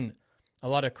even a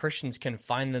lot of Christians can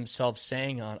find themselves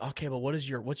saying on, okay, but what's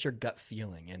your gut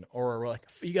feeling? Or we're like,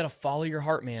 you got to follow your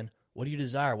heart, man. What do you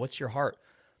desire? What's your heart?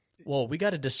 Well, we got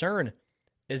to discern,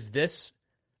 is this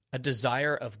a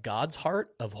desire of God's heart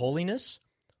of holiness?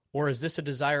 Or is this a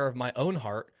desire of my own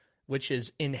heart, which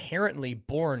is inherently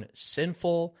born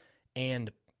sinful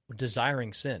and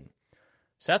desiring sin?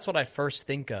 So that's what I first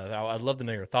think of. I'd love to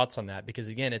know your thoughts on that, because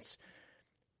again, it's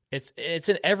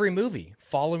in every movie,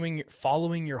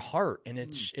 following your heart, and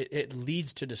it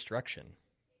leads to destruction.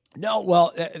 No,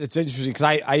 well, it's interesting,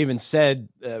 because I even said,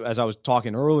 as I was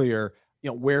talking earlier,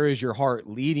 where is your heart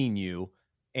leading you?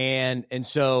 And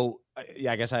so,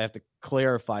 I guess I have to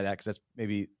clarify that, because that's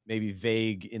maybe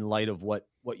vague in light of what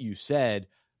you said.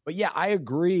 But yeah, I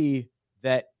agree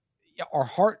that our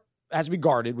heart has to be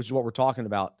guarded, which is what we're talking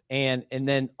about, and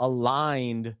then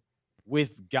aligned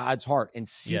with God's heart and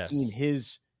seeking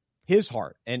his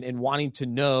heart and wanting to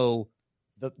know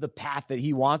the path that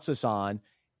he wants us on.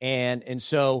 And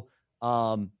so,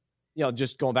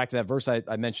 just going back to that verse I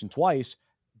mentioned twice,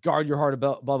 guard your heart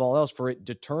above all else, for it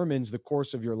determines the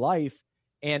course of your life.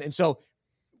 And so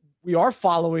we are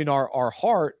following our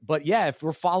heart, but yeah, if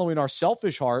we're following our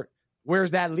selfish heart,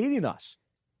 where's that leading us?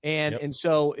 And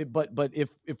so, but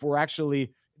if we're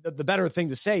actually, the better thing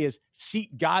to say is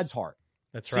seek God's heart.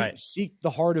 That's right. Seek the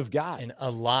heart of God. And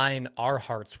align our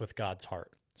hearts with God's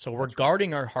heart. So we're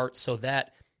guarding our hearts so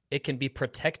that it can be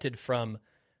protected from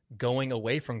going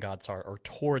away from God's heart or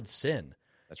towards sin.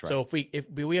 That's right. So if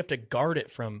we have to guard it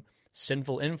from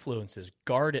sinful influences,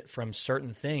 guard it from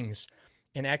certain things,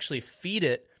 and actually feed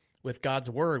it with God's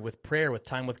word, with prayer, with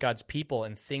time with God's people,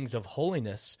 and things of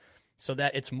holiness, so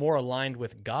that it's more aligned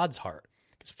with God's heart.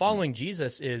 Because following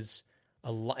Jesus is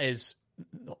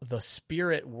the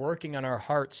Spirit working on our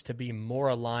hearts to be more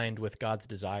aligned with God's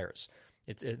desires.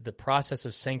 It's the process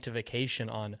of sanctification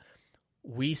on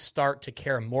we start to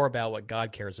care more about what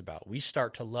God cares about. We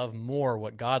start to love more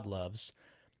what God loves.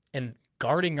 And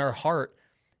guarding our heart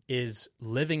is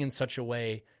living in such a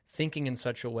way, thinking in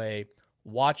such a way,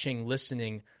 watching,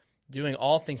 listening, doing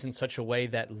all things in such a way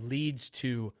that leads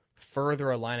to further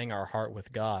aligning our heart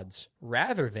with God's,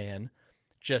 rather than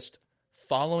just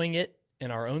following it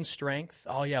in our own strength.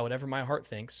 Oh yeah, whatever my heart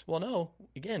thinks. Well, no,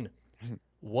 again,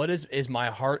 what is my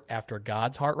heart after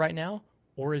God's heart right now?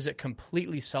 Or is it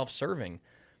completely self-serving?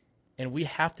 And we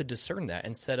have to discern that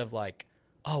instead of like,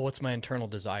 oh, what's my internal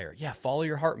desire? Yeah, follow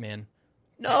your heart, man.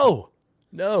 No,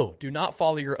 do not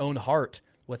follow your own heart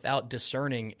without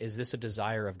discerning, is this a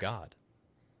desire of God?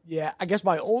 Yeah, I guess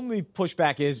my only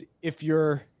pushback is if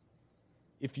your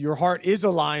heart is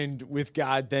aligned with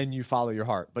God, then you follow your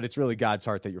heart. But it's really God's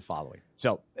heart that you're following.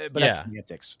 So, but that's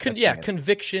semantics.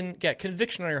 Conviction. Yeah,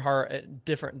 conviction on your heart, a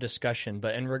different discussion.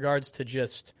 But in regards to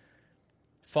just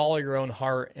follow your own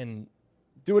heart and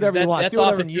do whatever you want. That's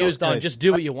often used on just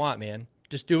do what you want, man.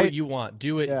 Just do what you want.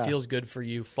 Do what feels good for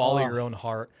you. Follow your own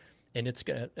heart. And it's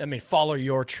going to, follow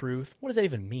your truth. What does that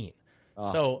even mean?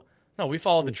 So, no, we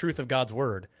follow the truth of God's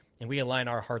word, and we align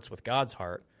our hearts with God's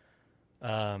heart.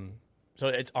 So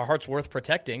it's our heart's worth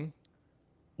protecting,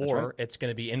 or it's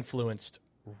going to be influenced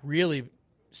really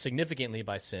significantly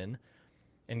by sin.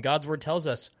 And God's word tells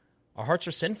us our hearts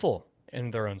are sinful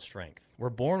in their own strength. We're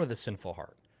born with a sinful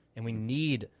heart, and we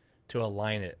need to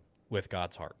align it with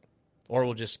God's heart, or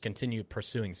we'll just continue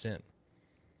pursuing sin.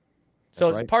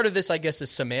 So part of this, I guess,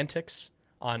 is semantics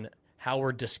on how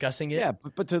we're discussing it. Yeah,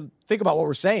 but to think about what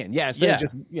we're saying. Yeah, instead of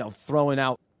just throwing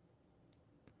out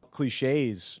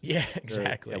cliches. Yeah,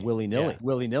 exactly. Willy-nilly. Yeah.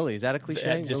 Willy-nilly. Is that a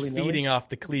cliche? Just feeding off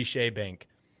the cliche bank.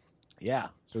 Yeah.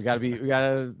 So we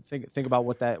gotta think about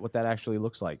what that actually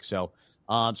looks like. So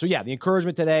the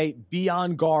encouragement today, be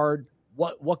on guard.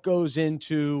 What goes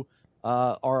into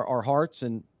our hearts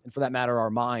and for that matter our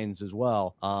minds as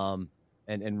well.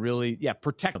 And really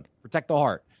protect them. Protect the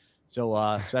heart. So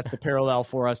that's the parallel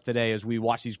for us today as we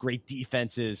watch these great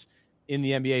defenses in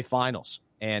the NBA Finals.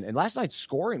 And last night's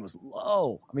scoring was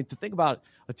low. I mean, to think about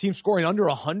a team scoring under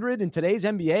 100 in today's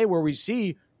NBA, where we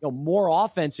see more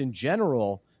offense in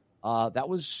general, that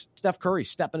was Steph Curry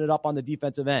stepping it up on the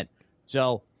defensive end.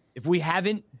 So if we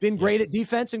haven't been great at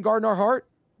defense and guarding our heart,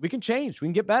 we can change. We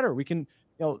can get better. We can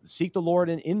seek the Lord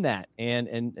in that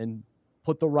and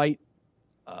put the right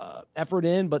effort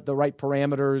in, but the right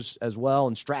parameters as well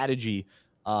and strategy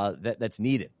that's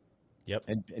needed. Yep.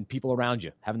 And people around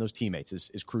you, having those teammates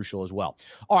is crucial as well.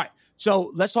 All right.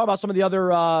 So let's talk about some of the other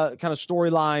kind of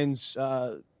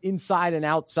storylines inside and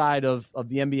outside of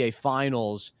the NBA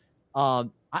Finals.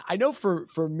 I know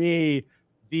for me,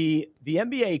 the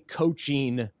NBA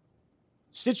coaching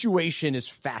situation is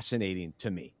fascinating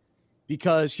to me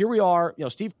because here we are,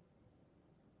 Steve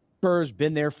Kerr's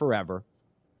been there forever.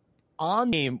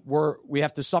 On game where we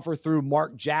have to suffer through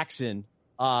Mark Jackson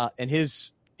and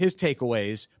his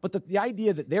takeaways, but the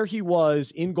idea that there he was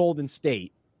in Golden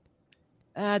State,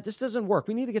 this doesn't work.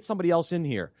 We need to get somebody else in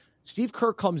here. Steve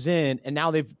Kerr comes in, and now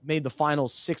they've made the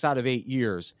finals 6 out of 8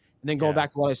 years. And then going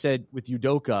back to what I said with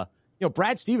Udoka,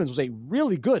 Brad Stevens was a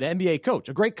really good NBA coach,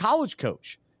 a great college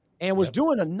coach, and was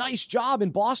doing a nice job in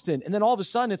Boston. And then all of a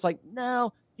sudden, it's like,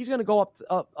 no, he's going to go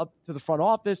up to the front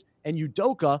office, and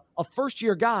Udoka, a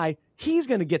first-year guy, he's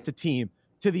going to get the team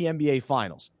to the NBA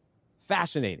Finals.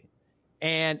 Fascinating.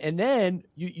 And then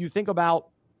you think about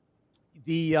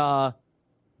the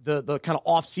kind of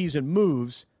off-season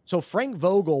moves. So Frank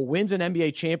Vogel wins an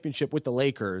NBA championship with the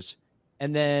Lakers,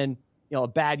 and then a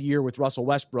bad year with Russell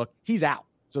Westbrook. He's out.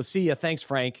 So see ya. Thanks,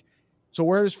 Frank. So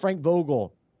where does Frank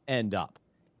Vogel end up?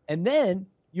 And then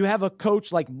you have a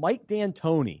coach like Mike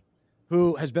D'Antoni,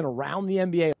 who has been around the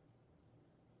NBA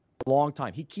a long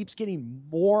time. He keeps getting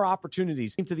more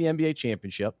opportunities into the NBA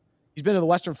championship. He's been to the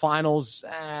Western Finals.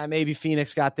 Maybe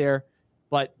Phoenix got there,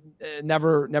 but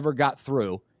never got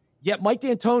through. Yet Mike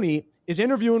D'Antoni is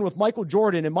interviewing with Michael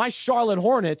Jordan and my Charlotte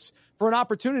Hornets for an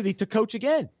opportunity to coach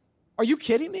again. Are you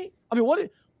kidding me? I mean,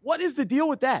 what is the deal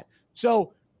with that?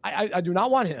 So I do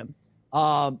not want him.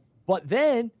 But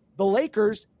then the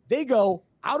Lakers, they go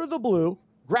out of the blue,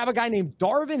 grab a guy named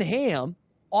Darvin Ham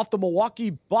off the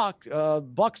Milwaukee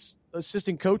Bucks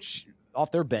assistant coach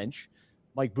off their bench,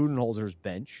 Mike Budenholzer's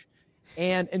bench.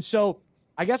 And so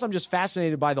I guess I'm just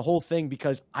fascinated by the whole thing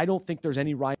because I don't think there's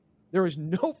any right. There is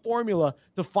no formula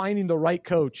to finding the right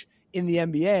coach in the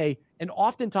NBA. And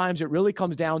oftentimes it really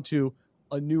comes down to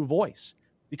a new voice.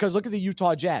 Because look at the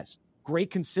Utah Jazz.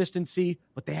 Great consistency,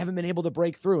 but they haven't been able to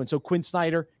break through. And so Quinn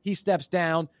Snyder, he steps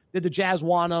down. Did the Jazz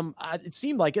want him? It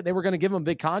seemed like it. They were going to give him a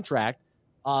big contract.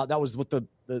 That was what the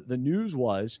news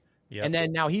was. Yep. And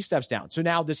then now he steps down. So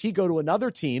now does he go to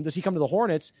another team? Does he come to the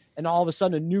Hornets? And all of a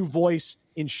sudden a new voice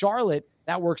in Charlotte,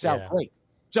 that works out great.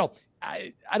 So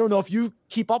I don't know if you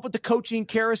keep up with the coaching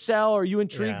carousel. Or are you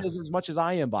intrigued as much as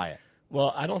I am by it?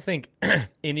 Well, I don't think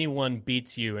anyone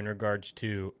beats you in regards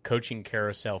to coaching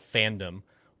carousel fandom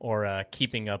or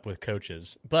keeping up with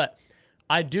coaches. But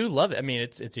I do love it. I mean,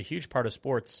 it's a huge part of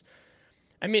sports.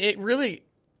 I mean,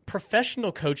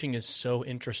 professional coaching is so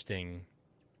interesting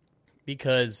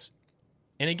because,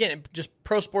 and again, just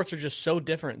pro sports are just so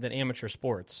different than amateur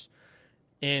sports.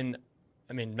 And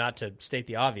I mean, not to state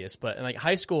the obvious, but in like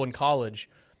high school and college,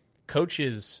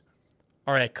 coaches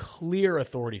are a clear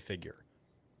authority figure.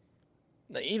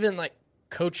 Even like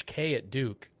Coach K at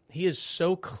Duke, he is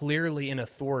so clearly an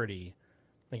authority.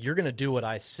 Like, you're going to do what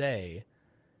I say.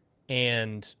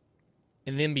 And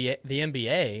in the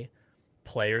NBA,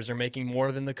 players are making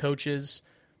more than the coaches.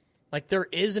 Like, there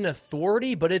is an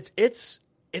authority, but it's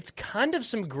kind of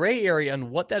some gray area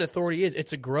on what that authority is.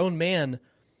 It's a grown man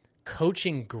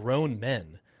coaching grown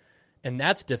men, and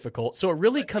that's difficult. So it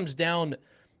really comes down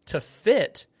to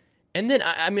fit. And then,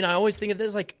 I mean, I always think of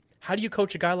this like, how do you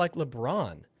coach a guy like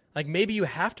LeBron? Like, maybe you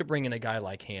have to bring in a guy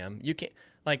like Ham. You can't,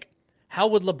 like, how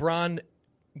would LeBron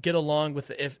get along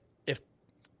with if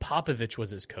Popovich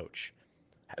was his coach?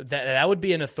 That would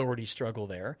be an authority struggle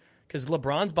there, because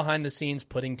LeBron's behind the scenes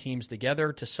putting teams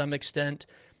together to some extent.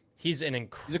 He's an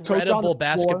incredible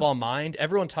basketball mind.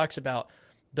 Everyone talks about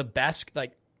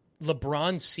like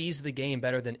LeBron sees the game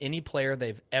better than any player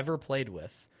they've ever played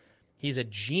with. He's a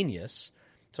genius.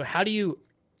 So how do you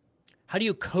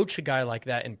coach a guy like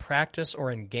that in practice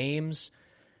or in games?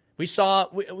 We saw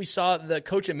the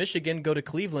coach at Michigan go to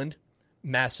Cleveland,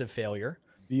 massive failure.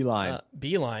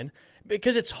 Beeline,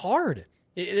 because it's hard.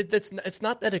 It's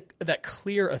not that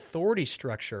clear authority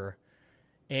structure,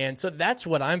 and so that's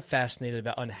what I'm fascinated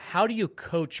about. On how do you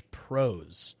coach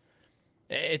pros?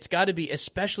 It's got to be,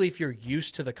 especially if you're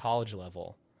used to the college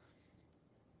level.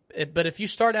 But if you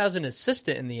start out as an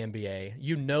assistant in the NBA,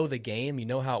 you know the game, you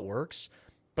know how it works.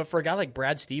 But for a guy like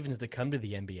Brad Stevens to come to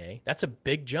the NBA, that's a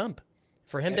big jump.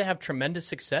 For him to have tremendous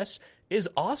success is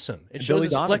awesome. It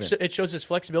shows his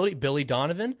flexibility. Billy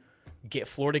Donovan,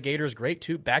 Florida Gators, great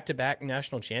too, back-to-back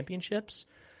national championships.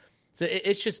 So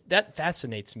it's just, that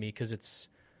fascinates me because it's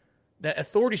that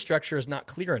authority structure is not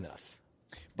clear enough.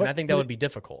 And I think that would be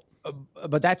difficult.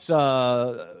 But that's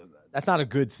not a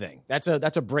good thing. That's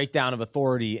a breakdown of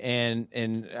authority, and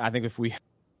I think if we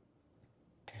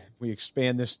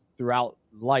expand this throughout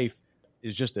life,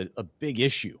 is just a big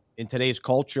issue in today's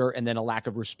culture, and then a lack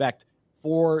of respect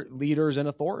for leaders and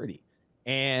authority.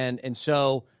 And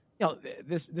so, you know,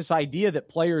 this idea that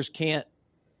players can't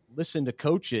listen to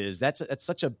coaches, that's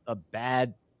such a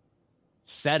bad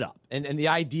setup. And the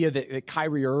idea that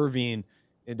Kyrie Irving,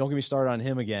 and don't get me started on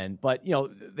him again, but, you know,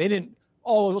 they didn't,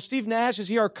 Steve Nash, is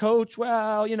he our coach?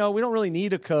 Well, you know, we don't really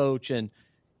need a coach. And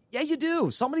yeah, you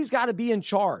do. Somebody's got to be in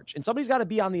charge, and somebody's got to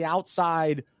be on the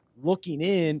outside looking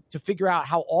in to figure out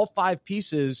how all five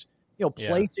pieces, you know,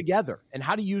 play together, and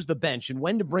how to use the bench, and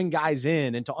when to bring guys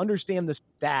in, and to understand the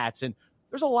stats. And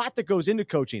there's a lot that goes into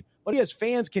coaching. But as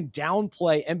fans can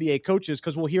downplay NBA coaches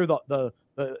because we'll hear the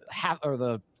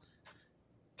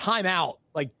timeout,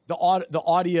 like the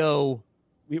audio.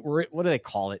 What do they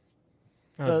call it?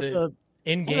 The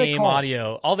in-game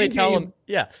audio. All they tell them,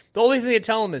 the only thing they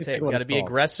tell them is, hey, we got to be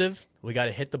aggressive. We got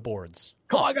to hit the boards.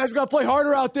 Come on, guys, we got to play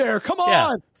harder out there. Come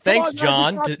on. Thanks,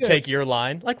 John, to take your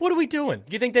line. Like, what are we doing?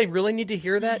 Do you think they really need to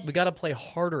hear that? We got to play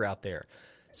harder out there.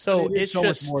 So it's so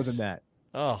just much more than that.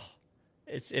 Oh,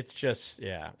 It's just,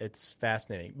 it's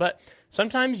fascinating. But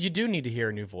sometimes you do need to hear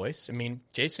a new voice. I mean,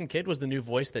 Jason Kidd was the new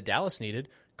voice that Dallas needed.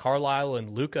 Carlisle and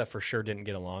Luka for sure didn't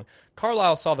get along.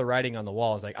 Carlisle saw the writing on the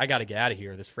wall. He's like, I got to get out of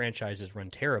here. This franchise is run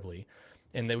terribly.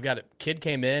 And they got it. Kidd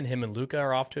came in. Him and Luka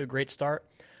are off to a great start.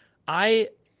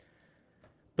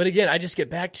 But again, I just get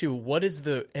back to what is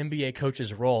the NBA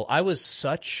coach's role? I was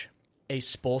such a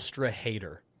Spoelstra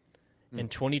hater in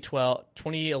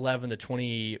 2011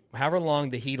 to however long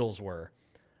the Heatles were.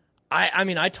 I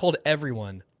mean, I told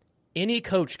everyone, any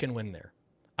coach can win there.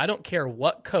 I don't care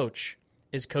what coach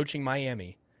is coaching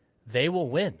Miami. They will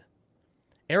win.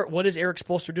 What is Eric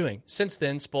Spoelstra doing? Since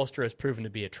then, Spoelstra has proven to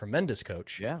be a tremendous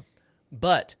coach. Yeah.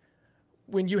 But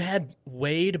when you had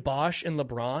Wade, Bosch, and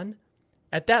LeBron,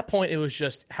 at that point, it was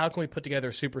just, how can we put together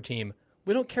a super team?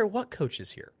 We don't care what coach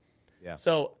is here. Yeah.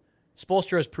 So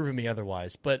Spoelstra has proven me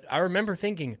otherwise. But I remember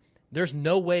thinking, there's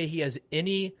no way he has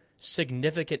any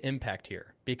significant impact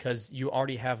here because you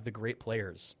already have the great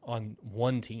players on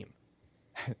one team.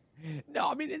 No,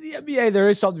 I mean, in the NBA, there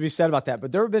is something to be said about that.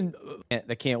 But there have been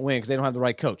that can't win because they don't have the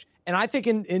right coach. And I think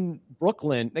in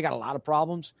Brooklyn, they got a lot of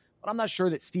problems. But I'm not sure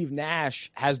that Steve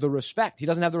Nash has the respect. He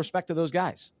doesn't have the respect of those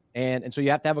guys. And so you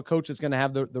have to have a coach that's going to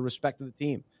have the respect of the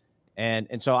team.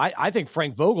 And so I think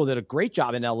Frank Vogel did a great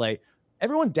job in L.A.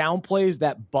 Everyone downplays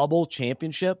that bubble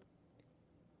championship.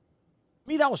 To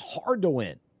me, that was hard to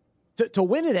win. To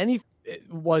win at any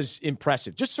was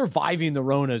impressive. Just surviving the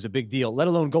Rona is a big deal, let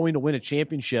alone going to win a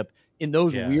championship in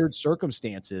those weird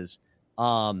circumstances.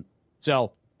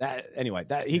 So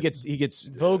he gets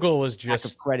Vogel was just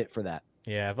lack of credit for that.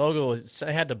 Yeah, Vogel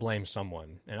had to blame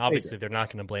someone, and obviously they're not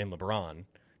going to blame LeBron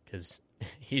because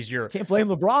he's your. Can't blame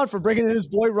LeBron for bringing in his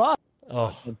boy Russ.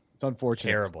 Oh, it's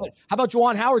unfortunate. Terrible. But how about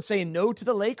Juwan Howard saying no to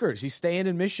the Lakers? He's staying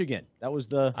in Michigan. That was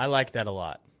I like that a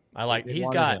lot. I'm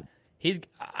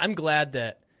glad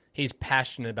that he's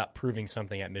passionate about proving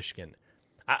something at Michigan.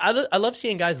 I love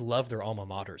seeing guys love their alma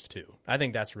maters too. I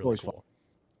think that's really cool.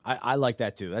 I like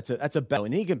that too. That's a bet,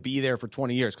 and he can be there for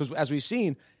 20 years because as we've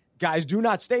seen, guys do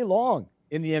not stay long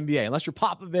in the NBA unless you're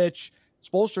Popovich.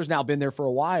 Spoelstra's now been there for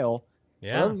a while.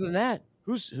 Yeah. But other than that,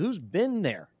 who's been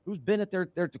there? Who's been at their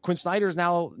Quinn Snyder's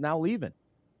now leaving.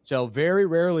 So very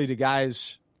rarely do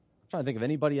guys. I'm trying to think of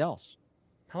anybody else.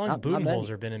 How long has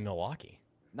Budenholzer been in Milwaukee?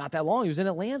 Not that long. He was in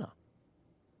Atlanta.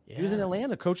 Yeah. He was in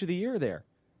Atlanta, Coach of the Year there.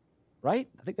 Right?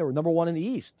 I think they were number one in the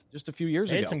East just a few years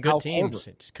ago. They had some good teams.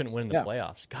 Just couldn't win in the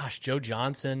playoffs. Gosh, Joe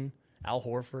Johnson, Al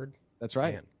Horford. That's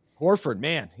right. Man. Horford,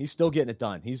 man, he's still getting it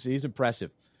done. He's impressive.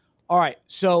 All right,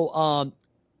 so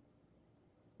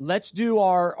let's do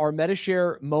our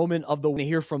MetaShare moment of the week.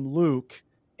 Hear from Luke,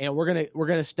 and we're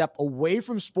gonna step away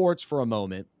from sports for a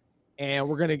moment, and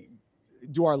we're gonna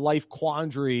do our life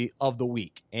quandary of the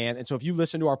week. And so if you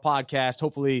listen to our podcast,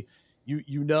 hopefully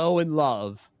you know and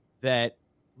love that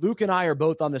Luke and I are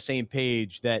both on the same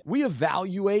page that we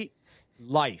evaluate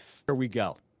life. Here we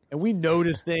go. And we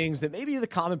notice things that maybe the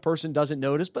common person doesn't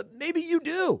notice, but maybe you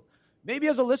do. Maybe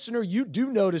as a listener, you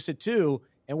do notice it too,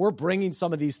 and we're bringing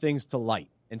some of these things to light.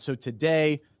 And so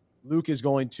today, Luke is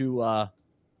going to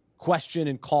question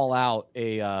and call out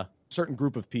a certain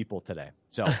group of people today.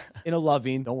 So in a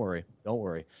loving, don't worry.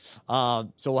 So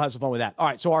we'll have some fun with that. All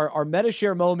right, so our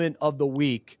MetaShare moment of the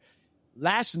week.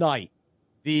 Last night,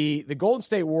 the Golden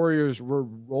State Warriors were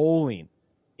rolling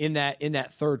in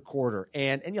that third quarter.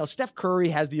 And Steph Curry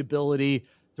has the ability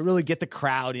to really get the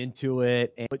crowd into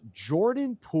it. But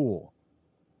Jordan Poole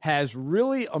has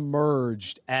really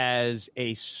emerged as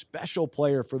a special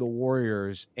player for the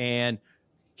Warriors. And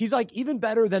he's like even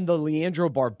better than the Leandro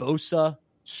Barbosa,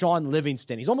 Sean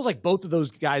Livingston. He's almost like both of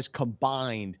those guys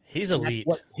combined. He's elite.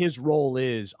 What his role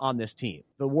is on this team.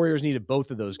 The Warriors needed both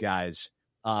of those guys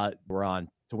were on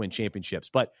to win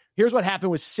championships. But here's what happened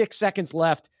with 6 seconds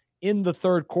left in the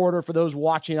third quarter. For those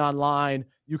watching online,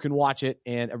 you can watch it,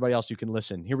 and everybody else, you can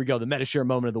listen. Here we go, the MetaShare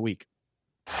moment of the week.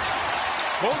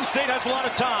 Golden State has a lot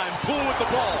of time. Poole with the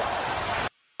ball.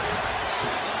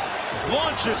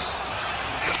 Launches.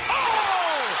 Oh!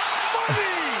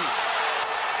 Money!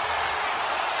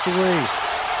 3.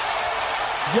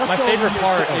 My favorite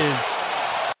part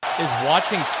is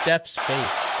watching Steph's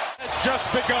face. It's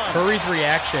just begun. Curry's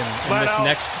reaction in this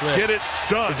next clip get it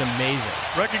done. Is amazing.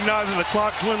 Recognizing the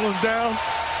clock dwindling down,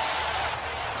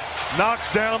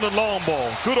 knocks down the long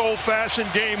ball. Good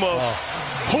old-fashioned game of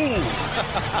pool.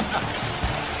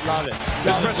 Love it.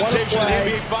 This presentation of the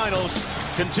NBA Finals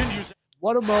continues.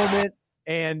 What a moment.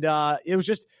 And it was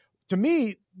just, to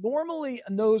me, normally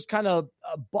in those kind of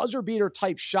buzzer beater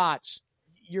type shots,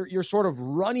 you're sort of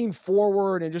running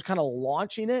forward and just kind of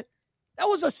launching it. That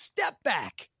was a step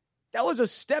back.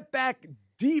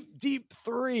 Deep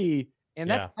 3. And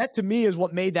that to me is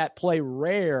what made that play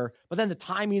rare. But then the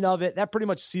timing of it, that pretty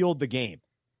much sealed the game.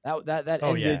 That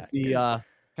ended the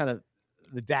kind of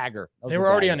the dagger. They were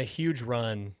already on a huge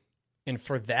run, and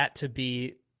for that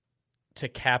to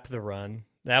cap the run,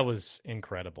 that was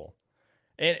incredible.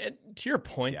 And to your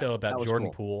point, though, about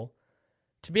Jordan Poole,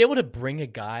 to be able to bring a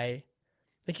guy,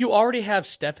 like you already have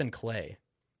Steph and Clay,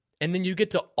 and then you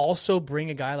get to also bring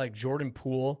a guy like Jordan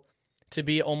Poole to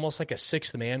be almost like a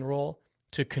sixth man role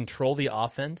to control the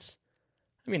offense.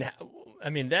 I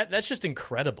mean that's just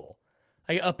incredible.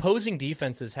 Like, opposing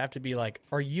defenses have to be like,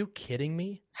 are you kidding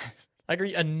me? Like, are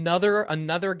you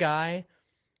another guy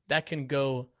that can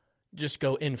go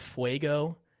in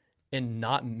fuego and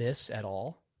not miss at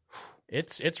all?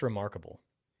 It's remarkable.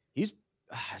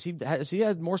 Has he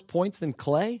had more points than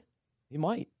Clay? He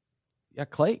might. Yeah,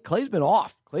 Clay's been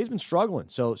off. Clay's been struggling.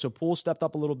 So Poole stepped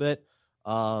up a little bit.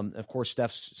 Of course,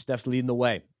 Steph's leading the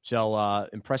way. So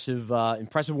impressive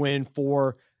win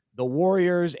for the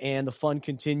Warriors, and the fun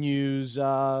continues.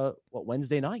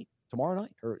 Wednesday night, tomorrow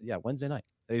night, Wednesday night.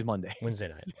 Today's Monday. Wednesday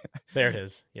night. There it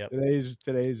is. Yep. Today's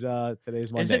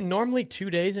Monday. Is it normally 2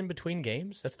 days in between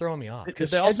games? That's throwing me off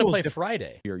because they also play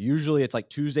Friday. Usually it's like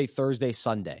Tuesday, Thursday,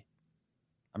 Sunday.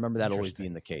 I remember that always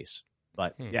being the case,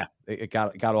 but it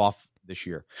got off this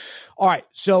year. All right.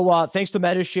 So thanks to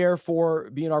Metashare for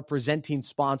being our presenting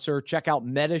sponsor. Check out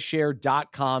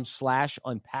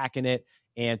metashare.com/unpackingit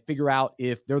and figure out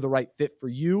if they're the right fit for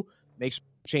you. Make some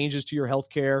changes to your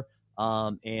healthcare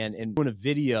and doing a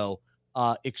video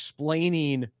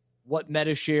explaining what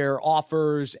Metashare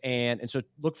offers. And so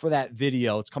look for that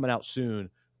video. It's coming out soon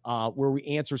where we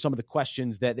answer some of the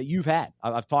questions that you've had.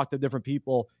 I've talked to different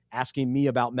people asking me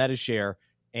about Metashare.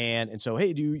 And so,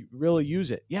 hey, do you really use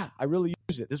it? Yeah, I really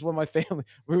use it. This is what my family,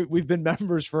 we've been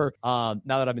members for, now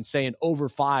that I've been saying over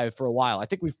 5 for a while. I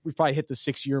think we've probably hit the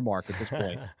 6-year mark at this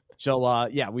point. So,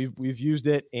 we've used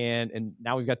it, and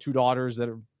now we've got 2 daughters that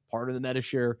are part of the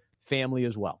Metashare family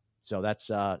as well. So that's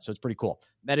so it's pretty cool.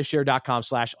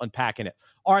 Metashare.com/unpackingit.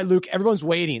 All right, Luke, everyone's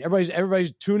waiting.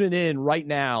 Everybody's tuning in right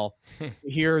now to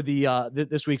hear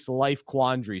this week's life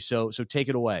quandary. So take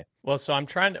it away. Well, so I'm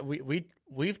trying to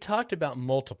we've talked about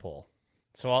multiple.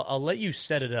 So I'll let you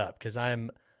set it up because I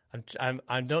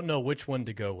don't know which one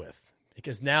to go with,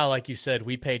 because now, like you said,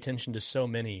 we pay attention to so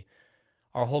many.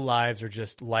 Our whole lives are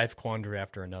just life quandary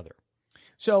after another.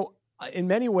 So in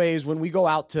many ways, when we go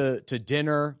out to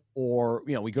dinner or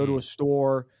we go to a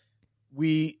store,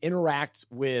 we interact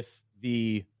with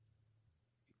the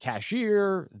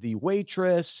cashier, the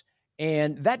waitress,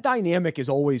 and that dynamic is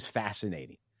always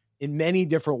fascinating in many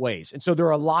different ways. And so there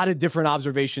are a lot of different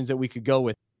observations that we could go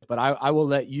with, but I will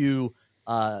let you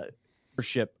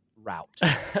ship route.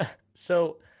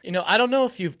 So, I don't know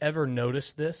if you've ever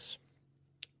noticed this,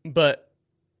 but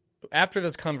after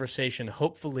this conversation,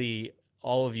 hopefully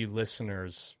all of you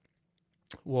listeners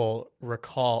will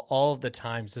recall all of the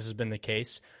times this has been the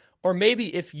case. Or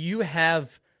maybe if you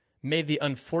have made the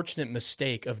unfortunate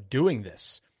mistake of doing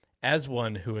this as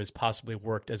one who has possibly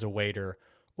worked as a waiter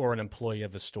or an employee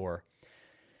of a store.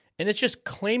 And it's just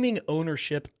claiming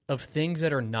ownership of things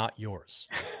that are not yours.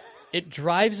 It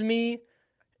drives me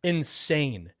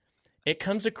insane. It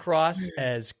comes across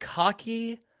as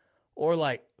cocky or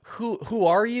like, who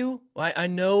are you? I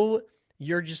know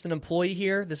you're just an employee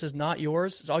here. This is not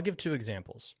yours. So I'll give 2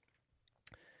 examples.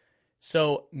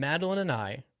 So Madeline and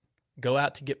I go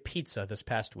out to get pizza this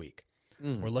past week.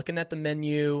 We're looking at the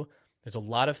menu. There's a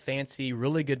lot of fancy,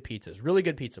 really good pizzas, really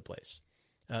good pizza place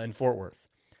in Fort Worth.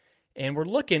 And we're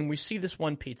looking, we see this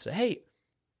one pizza. Hey,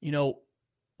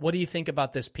 what do you think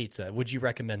about this pizza? Would you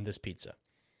recommend this pizza?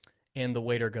 And the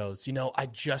waiter goes, I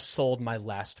just sold my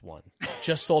last one.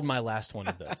 Just sold my last one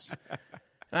of those.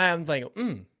 And I'm like,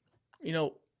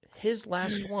 his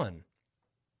last one.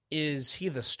 Is he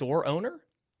the store owner?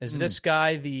 Is this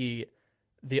guy the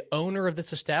owner of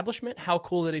this establishment? How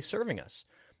cool that he's serving us?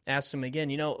 Asked him again,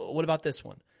 what about this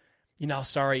one?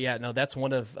 Sorry, that's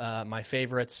one of my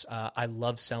favorites. I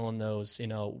love selling those,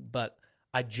 but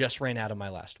I just ran out of my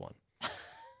last one.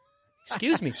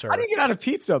 Excuse me, sir. How do you get out of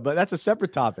pizza? But that's a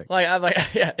separate topic.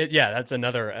 That's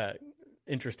another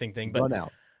interesting thing. But run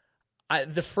out.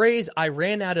 The phrase, I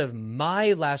ran out of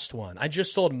my last one. I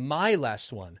just sold my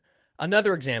last one.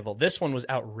 Another example, this one was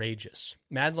outrageous.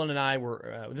 Madeline and I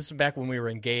were, this is back when we were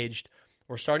engaged,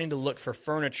 we're starting to look for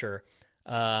furniture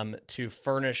to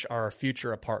furnish our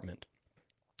future apartment.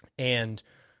 And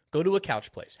go to a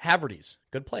couch place, Haverty's,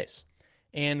 good place.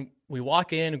 And we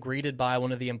walk in, greeted by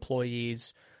one of the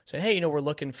employees, said, hey, we're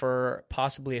looking for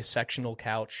possibly a sectional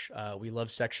couch. We love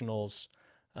sectionals.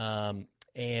 And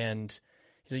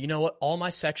he's He said, you know what? All my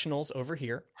sectionals over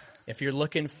here. If you're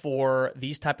looking for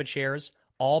these type of chairs,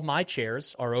 all my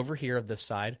chairs are over here of this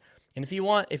side. And if you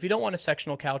don't want a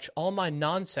sectional couch, all my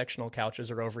non-sectional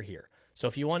couches are over here. So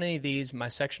if you want any of these, my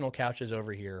sectional couch is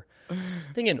over here. I'm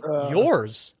thinking,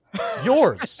 yours.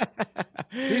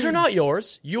 These are not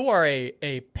yours. You are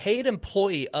a paid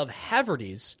employee of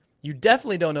Haverty's. You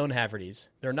definitely don't own Haverty's.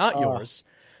 They're not yours.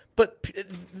 But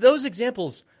those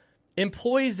examples,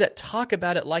 employees that talk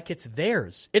about it like it's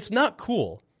theirs, it's not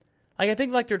cool. Like, I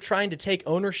think like they're trying to take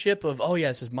ownership of, oh yeah,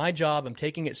 this is my job. I'm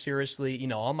taking it seriously. You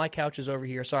know, all my couches over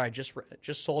here. Sorry, I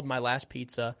just sold my last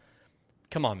pizza.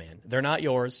 Come on, man. They're not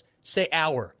yours. Say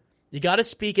our. You got to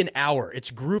speak in our.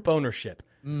 It's group ownership.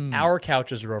 Our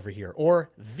couches are over here,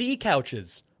 or the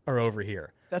couches are over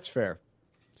here. That's fair.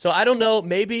 So I don't know.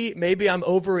 Maybe I'm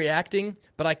overreacting,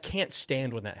 but I can't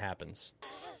stand when that happens.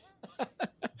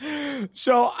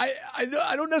 So I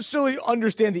don't necessarily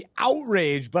understand the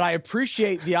outrage, but I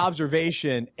appreciate the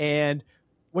observation. And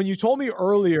when you told me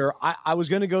earlier, I was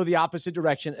going to go the opposite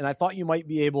direction, and I thought you might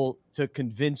be able to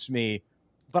convince me,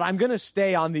 but I'm going to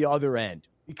stay on the other end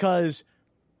because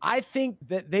I think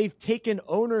that they've taken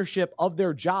ownership of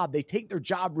their job. They take their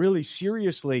job really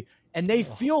seriously, and they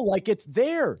feel like it's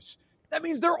theirs. That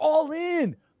means they're all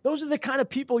in. Those are the kind of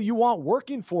people you want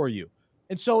working for you.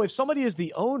 And so if somebody is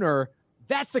the owner,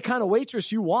 that's the kind of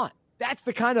waitress you want. That's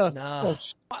the kind of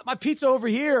my pizza over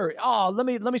here. Oh, let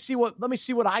me see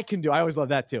what I can do. I always love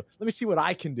that too. Let me see what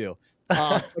I can do.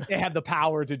 If they have the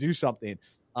power to do something.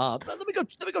 Let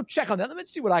me go check on that. Let me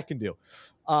see what I can do.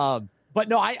 But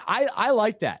no, I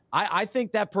like that. I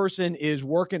think that person is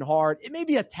working hard. It may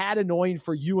be a tad annoying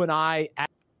for you and I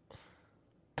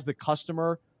as the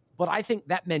customer, but I think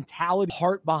that mentality,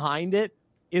 heart behind it,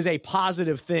 is a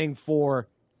positive thing for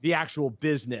the actual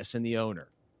business and the owner.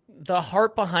 The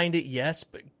heart behind it, yes,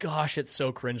 but gosh, it's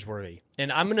so cringeworthy.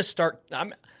 And I'm gonna start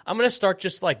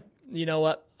just like, you know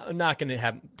what? I'm not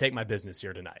gonna take my business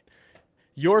here tonight.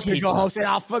 Your pizza. Go home, say,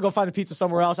 I'll go find a pizza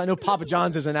somewhere else. I know Papa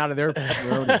John's isn't out of their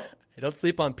pepperoni. Don't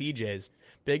sleep on PJs.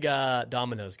 Big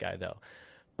Domino's guy though.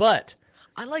 But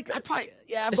I've gone back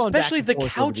especially and the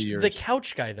forth over the years. The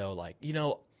couch guy though, like, you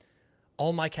know,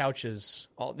 all my couches,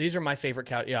 these are my favorite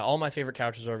couch. Yeah, all my favorite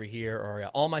couches are over here, or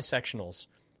all my sectionals.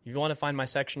 If you want to find my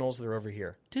sectionals, they're over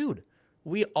here. Dude,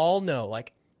 we all know,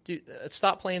 like, dude,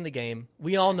 stop playing the game.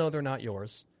 We all know they're not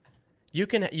yours. You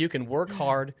can work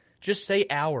hard. Just say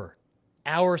our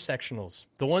sectionals,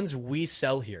 the ones we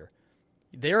sell here.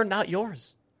 They're not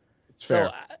yours. It's fair.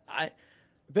 So I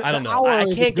don't know. I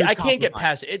can't get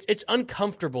past it. It's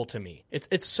uncomfortable to me.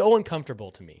 It's so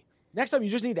uncomfortable to me. Next time you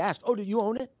just need to ask, do you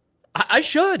own it? I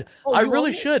should. Oh, I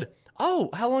really should. Oh,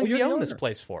 how long have you owned this owner.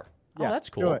 place for? Yeah, Oh, that's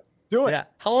cool. Do it. Yeah.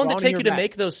 How long did it take you to back.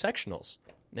 make those sectionals?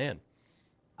 Man.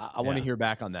 I want to hear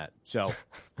back on that. So,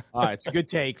 all right, it's a good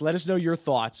take. Let us know your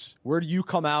thoughts. Where do you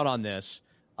come out on this?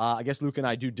 I guess Luke and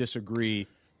I do disagree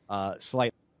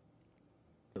slightly.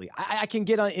 I can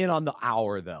get in on the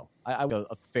hour, though. I have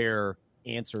a fair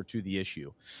answer to the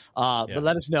issue. But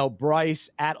let us know. Bryce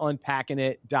at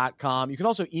unpackingit.com. You can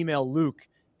also email Luke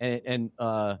and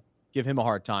give him a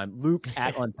hard time. Luke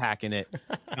at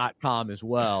unpackingit.com as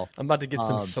well. I'm about to get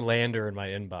some slander in my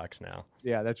inbox now.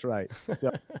 Yeah, that's right.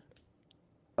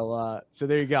 So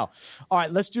there you go. All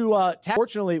right, let's do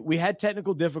fortunately, we had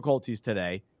technical difficulties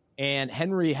today, and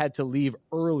Henry had to leave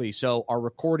early, so our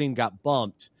recording got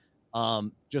bumped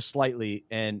just slightly,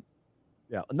 and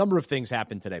a number of things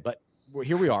happened today. But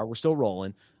here we are. We're still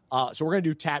rolling. So we're going to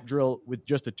do Tap Drill with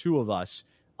just the two of us.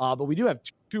 But we do have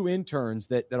two interns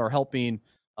that are helping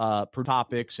per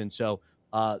topics, and so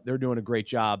they're doing a great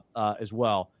job as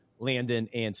well, Landon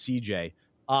and CJ.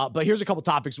 But here's a couple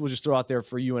topics we'll just throw out there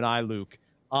for you and I, Luke.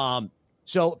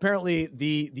 So apparently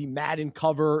the Madden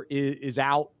cover is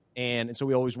out, and so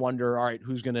we always wonder, all right,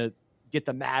 who's going to get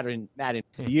the Madden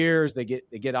years? They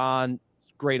get on,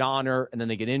 great honor, and then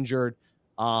they get injured.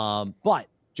 But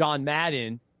John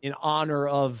Madden, in honor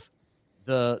of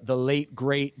the late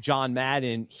great John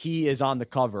Madden, he is on the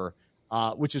cover,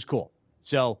 which is cool.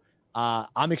 So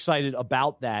I'm excited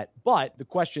about that. But the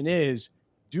question is,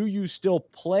 do you still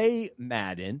play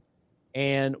Madden?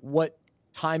 And what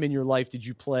time in your life did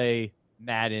you play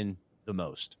Madden the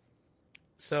most?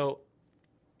 So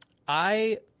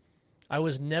I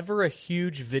was never a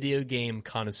huge video game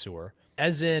connoisseur,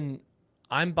 as in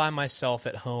I'm by myself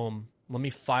at home. Let me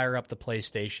fire up the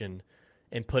PlayStation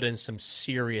and put in some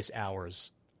serious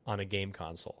hours on a game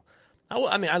console.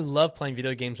 I mean, I love playing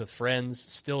video games with friends,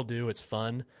 still do. It's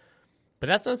fun. But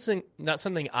that's not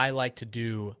something I like to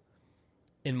do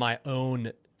in my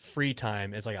own free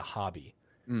time as like a hobby.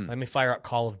 Let me fire up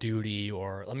Call of Duty,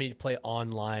 or let me play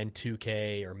online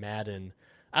 2K or Madden.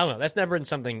 I don't know. That's never been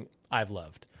something I've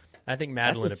loved. I think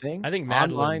Madeline. That's a thing? I think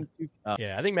Madeline. Online?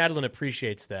 Yeah, I think Madeline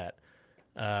appreciates that.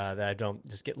 That I don't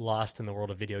just get lost in the world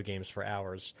of video games for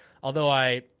hours. Although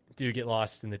I do get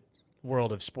lost in the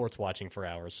world of sports watching for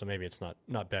hours, so maybe it's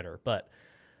not better. But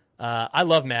I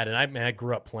love Madden. I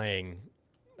grew up playing.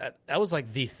 That was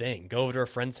like the thing. Go over to a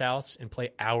friend's house and play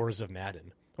hours of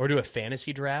Madden. Or do a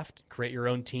fantasy draft, create your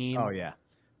own team. Oh, yeah.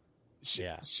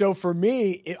 Yeah. So for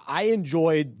me, I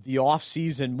enjoyed the off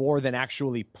season more than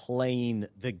actually playing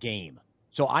the game.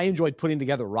 So I enjoyed putting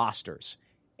together rosters.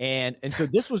 And so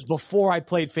this was before I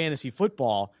played fantasy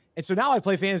football. And so now I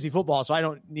play fantasy football, so I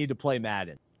don't need to play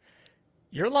Madden.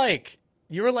 You were like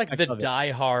the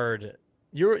diehard.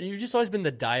 You've just always been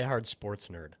the diehard sports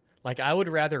nerd. Like you would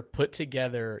rather put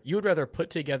together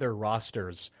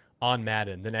rosters on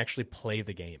Madden than actually play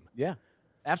the game. Yeah,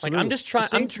 absolutely.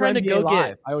 Like I'm trying to go Live.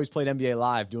 get. I always played NBA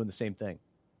Live doing the same thing.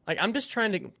 Like I'm just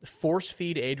trying to force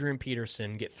feed Adrian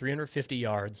Peterson, get 350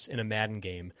 yards in a Madden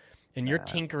game, and you're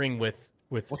tinkering with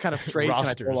what kind of trade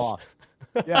rosters. can I pull off?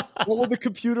 Yeah. What will the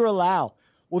computer allow?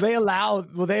 Will they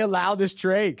allow this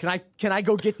trade? Can I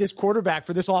go get this quarterback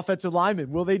for this offensive lineman?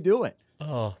 Will they do it?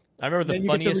 Oh, I remember the then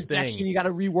funniest you get the rejection, thing. You got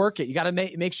to rework it. You got to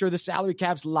make sure the salary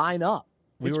caps line up.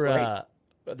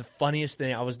 The funniest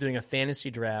thing, I was doing a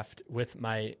fantasy draft with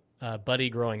my buddy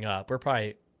growing up. We're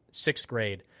probably 6th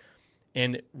grade.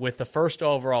 And with the first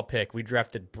overall pick, we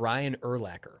drafted Brian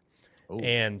Urlacher. Ooh.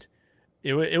 And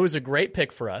it was a great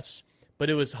pick for us,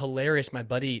 but it was hilarious. My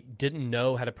buddy didn't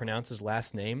know how to pronounce his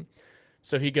last name.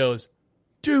 So he goes,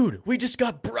 "Dude, we just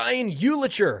got Brian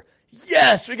Urlacher.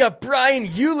 Yes, we got Brian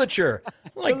Urlacher."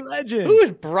 I'm like, legend. Who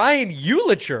is Brian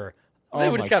Urlacher?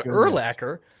 We just got goodness.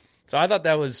 Urlacher. So I thought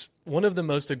that was one of the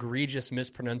most egregious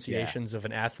mispronunciations of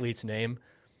an athlete's name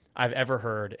I've ever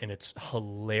heard, and it's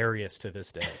hilarious to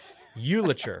this day.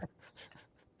 Urlacher.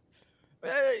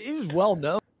 He was well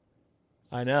known.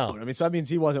 I know. I mean, so that means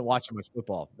he wasn't watching much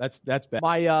football. That's bad.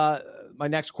 My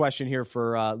next question here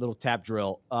for a little tap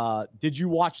drill. Did you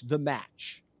watch the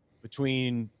match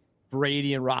between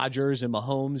Brady and Rodgers and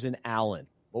Mahomes and Allen?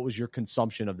 What was your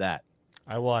consumption of that?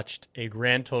 I watched a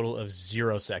grand total of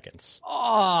 0 seconds.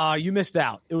 Oh, you missed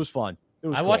out. It was fun. It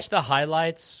was. I watched the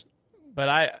highlights,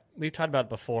 but we've talked about it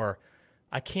before.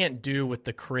 I can't do with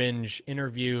the cringe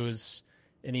interviews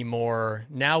anymore.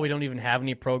 Now we don't even have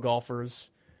any pro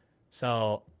golfers.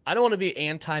 So I don't want to be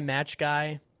anti-match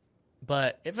guy,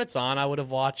 but if it's on, I would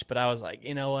have watched. But I was like,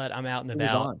 you know what? I'm out and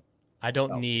about. On. I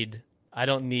don't need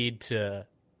to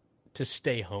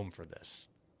stay home for this.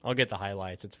 I'll get the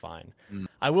highlights. It's fine.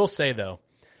 I will say, though,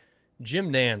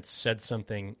 Jim Nantz said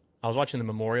something. I was watching the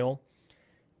Memorial,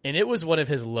 and it was one of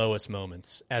his lowest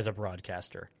moments as a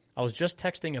broadcaster. I was just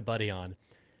texting a buddy on,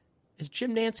 is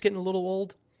Jim Nantz getting a little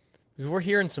old? We're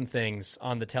hearing some things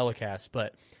on the telecast,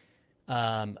 but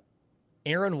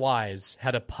Aaron Wise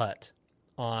had a putt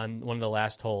on one of the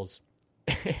last holes,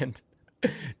 and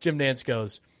Jim Nantz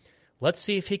goes, let's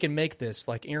see if he can make this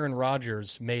like Aaron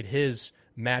Rodgers made his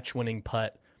match-winning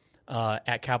putt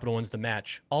at Capital Wins the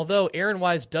Match. Although Aaron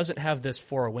Wise doesn't have this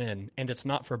for a win, and it's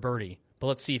not for birdie, but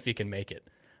let's see if he can make it.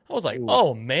 I was like,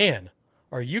 oh, man,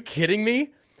 are you kidding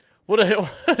me? What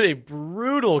a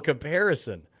brutal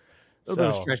comparison. A little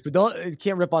bit of stretch, but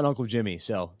can't rip on Uncle Jimmy.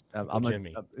 So I'm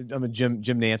a Jim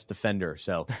Nantz defender.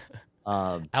 So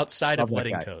outside of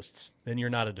wedding toasts, then you're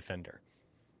not a defender.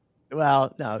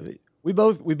 Well, no, we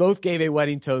both gave a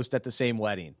wedding toast at the same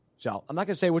wedding. So I'm not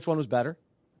going to say which one was better.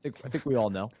 I think we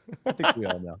all know.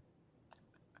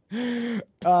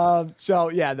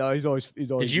 So yeah, no, he's always.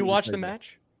 Did you watch the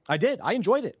match? I did. I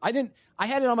enjoyed it. I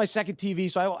had it on my second TV,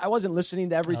 so I wasn't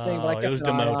listening to everything. But I kept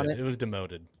an eye on it. It was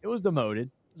demoted. It was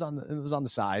on the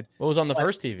side. What was on the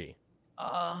first TV?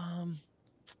 I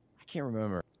can't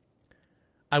remember.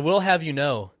 I will have you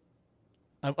know.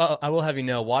 I will have you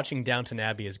know. Watching Downton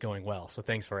Abbey is going well. So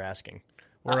thanks for asking.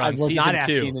 We're on season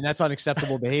 2, and that's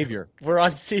unacceptable behavior. We're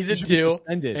on season 2,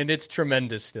 and it's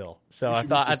tremendous still. So I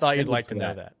thought you'd like to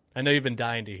know that. I know you've been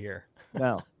dying to hear.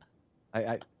 No,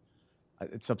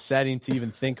 it's upsetting to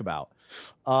even think about.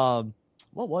 What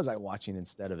was I watching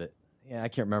instead of it? Yeah, I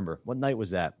can't remember. What night was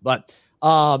that? But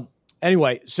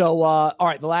anyway, so all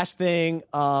right, the last thing.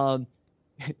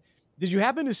 Did you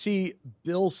happen to see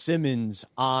Bill Simmons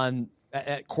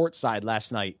at courtside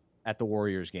last night at the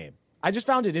Warriors game? I just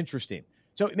found it interesting.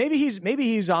 So maybe he's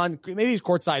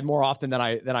courtside more often than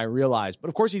I realized. But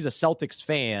of course, he's a Celtics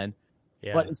fan.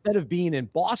 Yeah. But instead of being in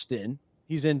Boston,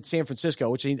 he's in San Francisco,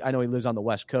 which I know he lives on the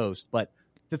West Coast. But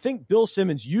to think Bill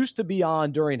Simmons used to be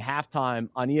on during halftime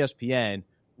on ESPN,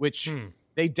 which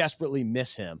they desperately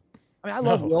miss him. I mean, I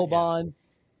love Wilbon.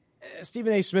 Yeah.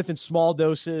 Stephen A. Smith in small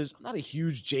doses. I'm not a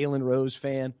huge Jalen Rose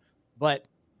fan, but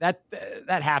that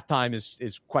halftime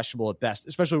is questionable at best,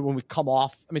 especially when we come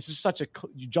off. I mean, it's just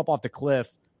you jump off the cliff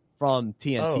from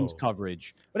TNT's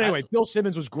coverage. But anyway, Bill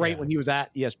Simmons was great when he was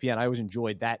at ESPN. I always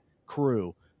enjoyed that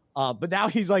crew. But now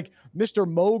he's like Mr.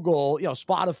 Mogul,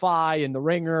 Spotify and The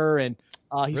Ringer, and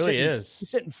he's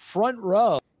sitting front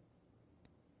row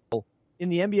in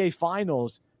the NBA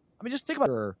Finals. I mean, just think about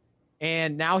her.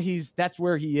 And now that's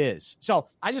where he is. So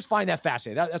I just find that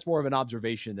fascinating. That's more of an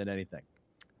observation than anything.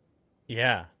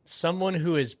 Yeah. Someone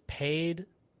who is paid,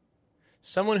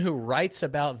 someone who writes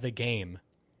about the game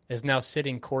is now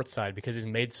sitting courtside because he's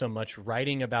made so much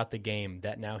writing about the game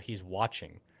that now he's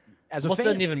watching. As a fan,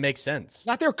 doesn't even make sense.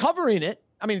 Not there covering it.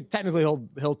 I mean, technically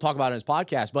he'll talk about it in his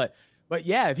podcast, but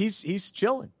yeah, he's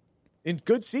chilling in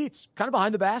good seats, kind of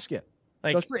behind the basket.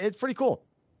 So it's pretty cool.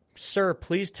 Sir,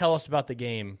 please tell us about the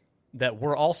game that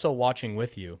we're also watching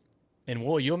with you, and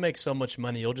you'll make so much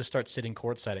money you'll just start sitting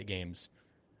courtside at games.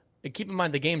 And keep in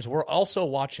mind the games we're also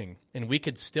watching, and we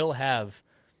could still have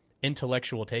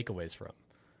intellectual takeaways from.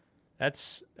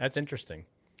 That's interesting.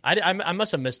 I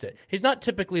must have missed it. He's not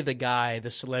typically the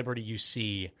celebrity you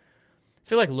see. I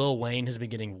feel like Lil Wayne has been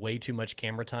getting way too much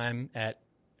camera time at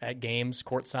games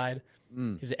courtside.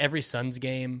 He's at every Suns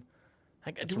game.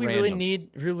 Like, do we really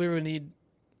need?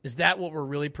 Is that what we're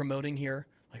really promoting here?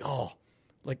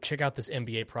 Like, check out this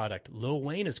NBA product. Lil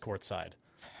Wayne is courtside.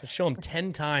 Let's show him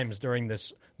 10 times during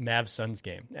this Mavs Suns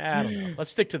game. I don't know. Let's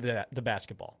stick to the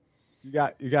basketball. You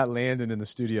got Landon in the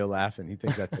studio laughing. He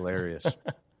thinks that's hilarious.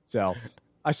 So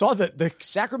I saw the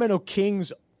Sacramento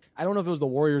Kings. I don't know if it was the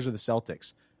Warriors or the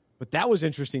Celtics, but that was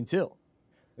interesting too.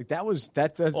 Like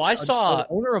I saw the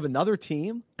owner of another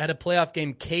team at a playoff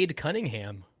game. Cade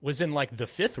Cunningham was in like the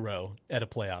 5th row at a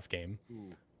playoff game,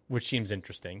 which seems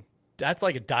interesting. That's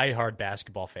like a diehard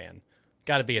basketball fan.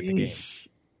 Got to be at the game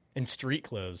in street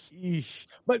clothes.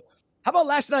 But how about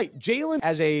last night? Jalen,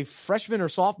 as a freshman or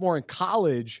sophomore in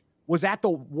college, was at the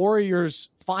Warriors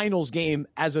finals game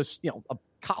as a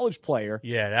college player.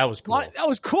 Yeah, that was cool. That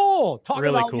was cool. Talking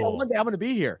really about cool. One day I'm going to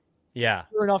be here. Yeah,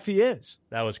 sure enough, he is.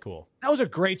 That was cool. That was a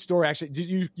great story. Actually,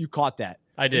 did you caught that?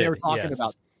 I did. They were talking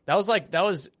about that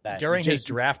was during his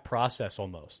draft process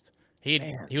almost. He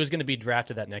was going to be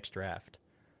drafted that next draft.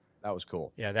 That was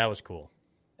cool. Yeah, that was cool.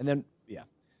 And then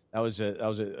that was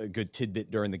a good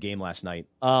tidbit during the game last night.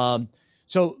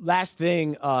 So last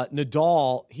thing,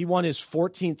 Nadal, he won his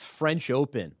 14th French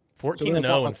Open.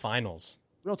 14-0 in finals.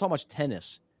 We don't talk much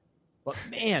tennis, but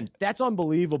man, that's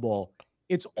unbelievable.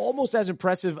 It's almost as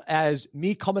impressive as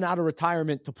me coming out of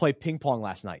retirement to play ping pong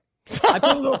last night. I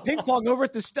played a little ping pong over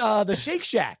at the Shake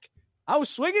Shack. I was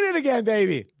swinging it again,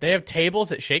 baby. They have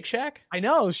tables at Shake Shack? I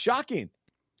know. It was shocking.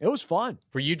 It was fun.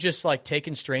 Were you just like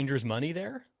taking strangers' money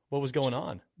there? What was going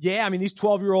on? Yeah, I mean, these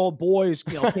 12-year-old boys,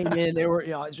 came in. They were,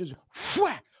 it's just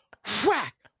whack,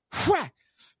 whack, whack.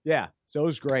 Yeah, so it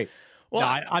was great. Well, no,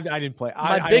 I didn't play.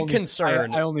 My big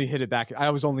concern. I only hit it back. I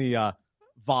was only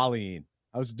volleying.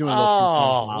 I was doing a little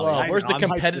volley. Where's the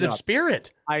competitive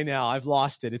spirit? I know. I've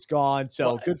lost it. It's gone.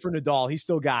 So good for Nadal. He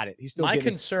still got it. He's still. My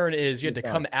concern is you had to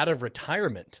come out of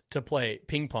retirement to play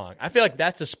ping pong. I feel like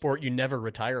that's a sport you never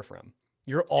retire from.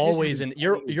 You're always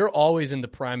you're always in the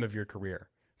prime of your career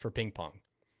for ping pong.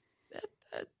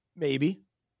 Maybe.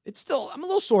 It's still. I'm a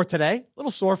little sore today. A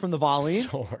little sore from the volleying.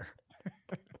 Sore.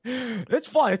 It's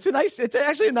fun. It's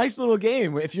actually a nice little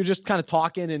game if you're just kind of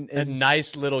talking and a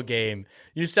nice little game.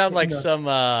 You sound like some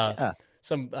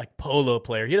like polo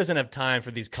player. He doesn't have time for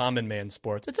these common man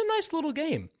sports. It's a nice little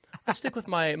game. I stick with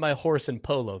my horse and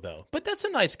polo though, but that's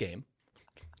a nice game.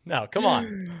 No, come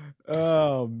on.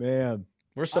 Oh man,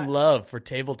 where's some love for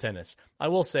table tennis? I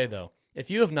will say though, if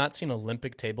you have not seen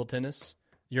Olympic table tennis,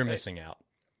 you're missing out.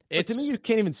 But to me, you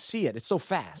can't even see it. It's so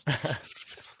fast.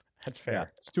 That's fair. Yeah,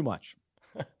 it's too much.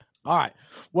 All right.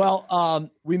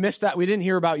 Well, we missed that. We didn't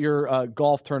hear about your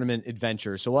golf tournament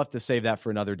adventure, so we'll have to save that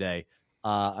for another day.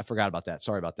 I forgot about that.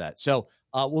 Sorry about that. So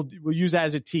we'll use that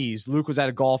as a tease. Luke was at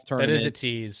a golf tournament. That is a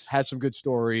tease. Had some good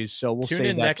stories, so we'll Tune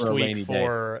save in that next for a week rainy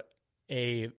for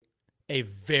a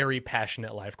very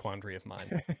passionate life quandary of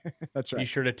mine. That's right. Be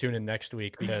sure to tune in next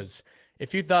week because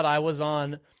if you thought I was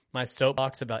on my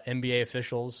soapbox about NBA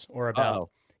officials or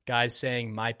about guys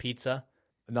saying my pizza,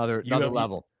 another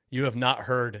level. You have not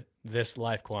heard this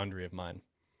life quandary of mine.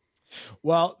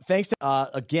 Well, thanks.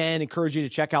 Again, encourage you to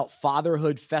check out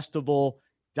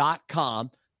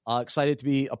fatherhoodfestival.com. Excited to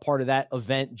be a part of that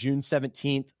event June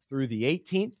 17th through the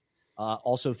 18th.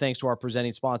 Also, thanks to our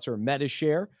presenting sponsor,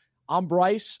 Metashare. I'm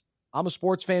Bryce. I'm a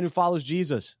sports fan who follows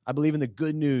Jesus. I believe in the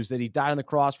good news that he died on the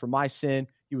cross for my sin.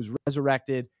 He was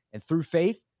resurrected, and through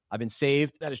faith, I've been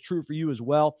saved. That is true for you as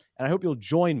well. And I hope you'll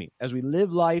join me as we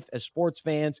live life as sports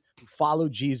fans who follow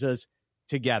Jesus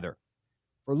together.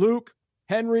 For Luke,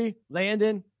 Henry,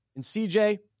 Landon, and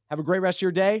CJ, have a great rest of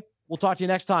your day. We'll talk to you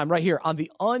next time right here on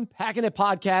the Unpacking It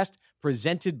podcast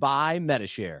presented by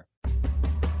Metashare.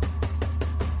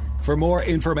 For more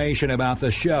information about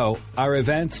the show, our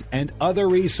events, and other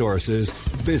resources,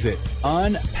 visit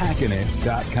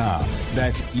unpackinit.com.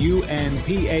 That's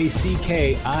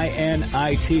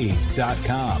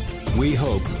unpackinit.com. We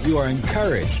hope you are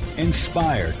encouraged,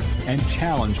 inspired, and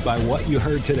challenged by what you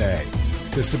heard today.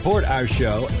 To support our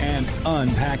show and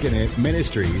Unpacking It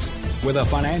Ministries with a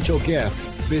financial gift,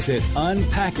 visit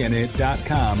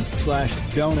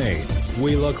unpackinit.com/donate.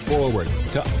 We look forward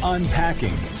to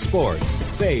unpacking sports,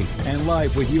 faith, and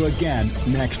life with you again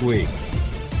next week.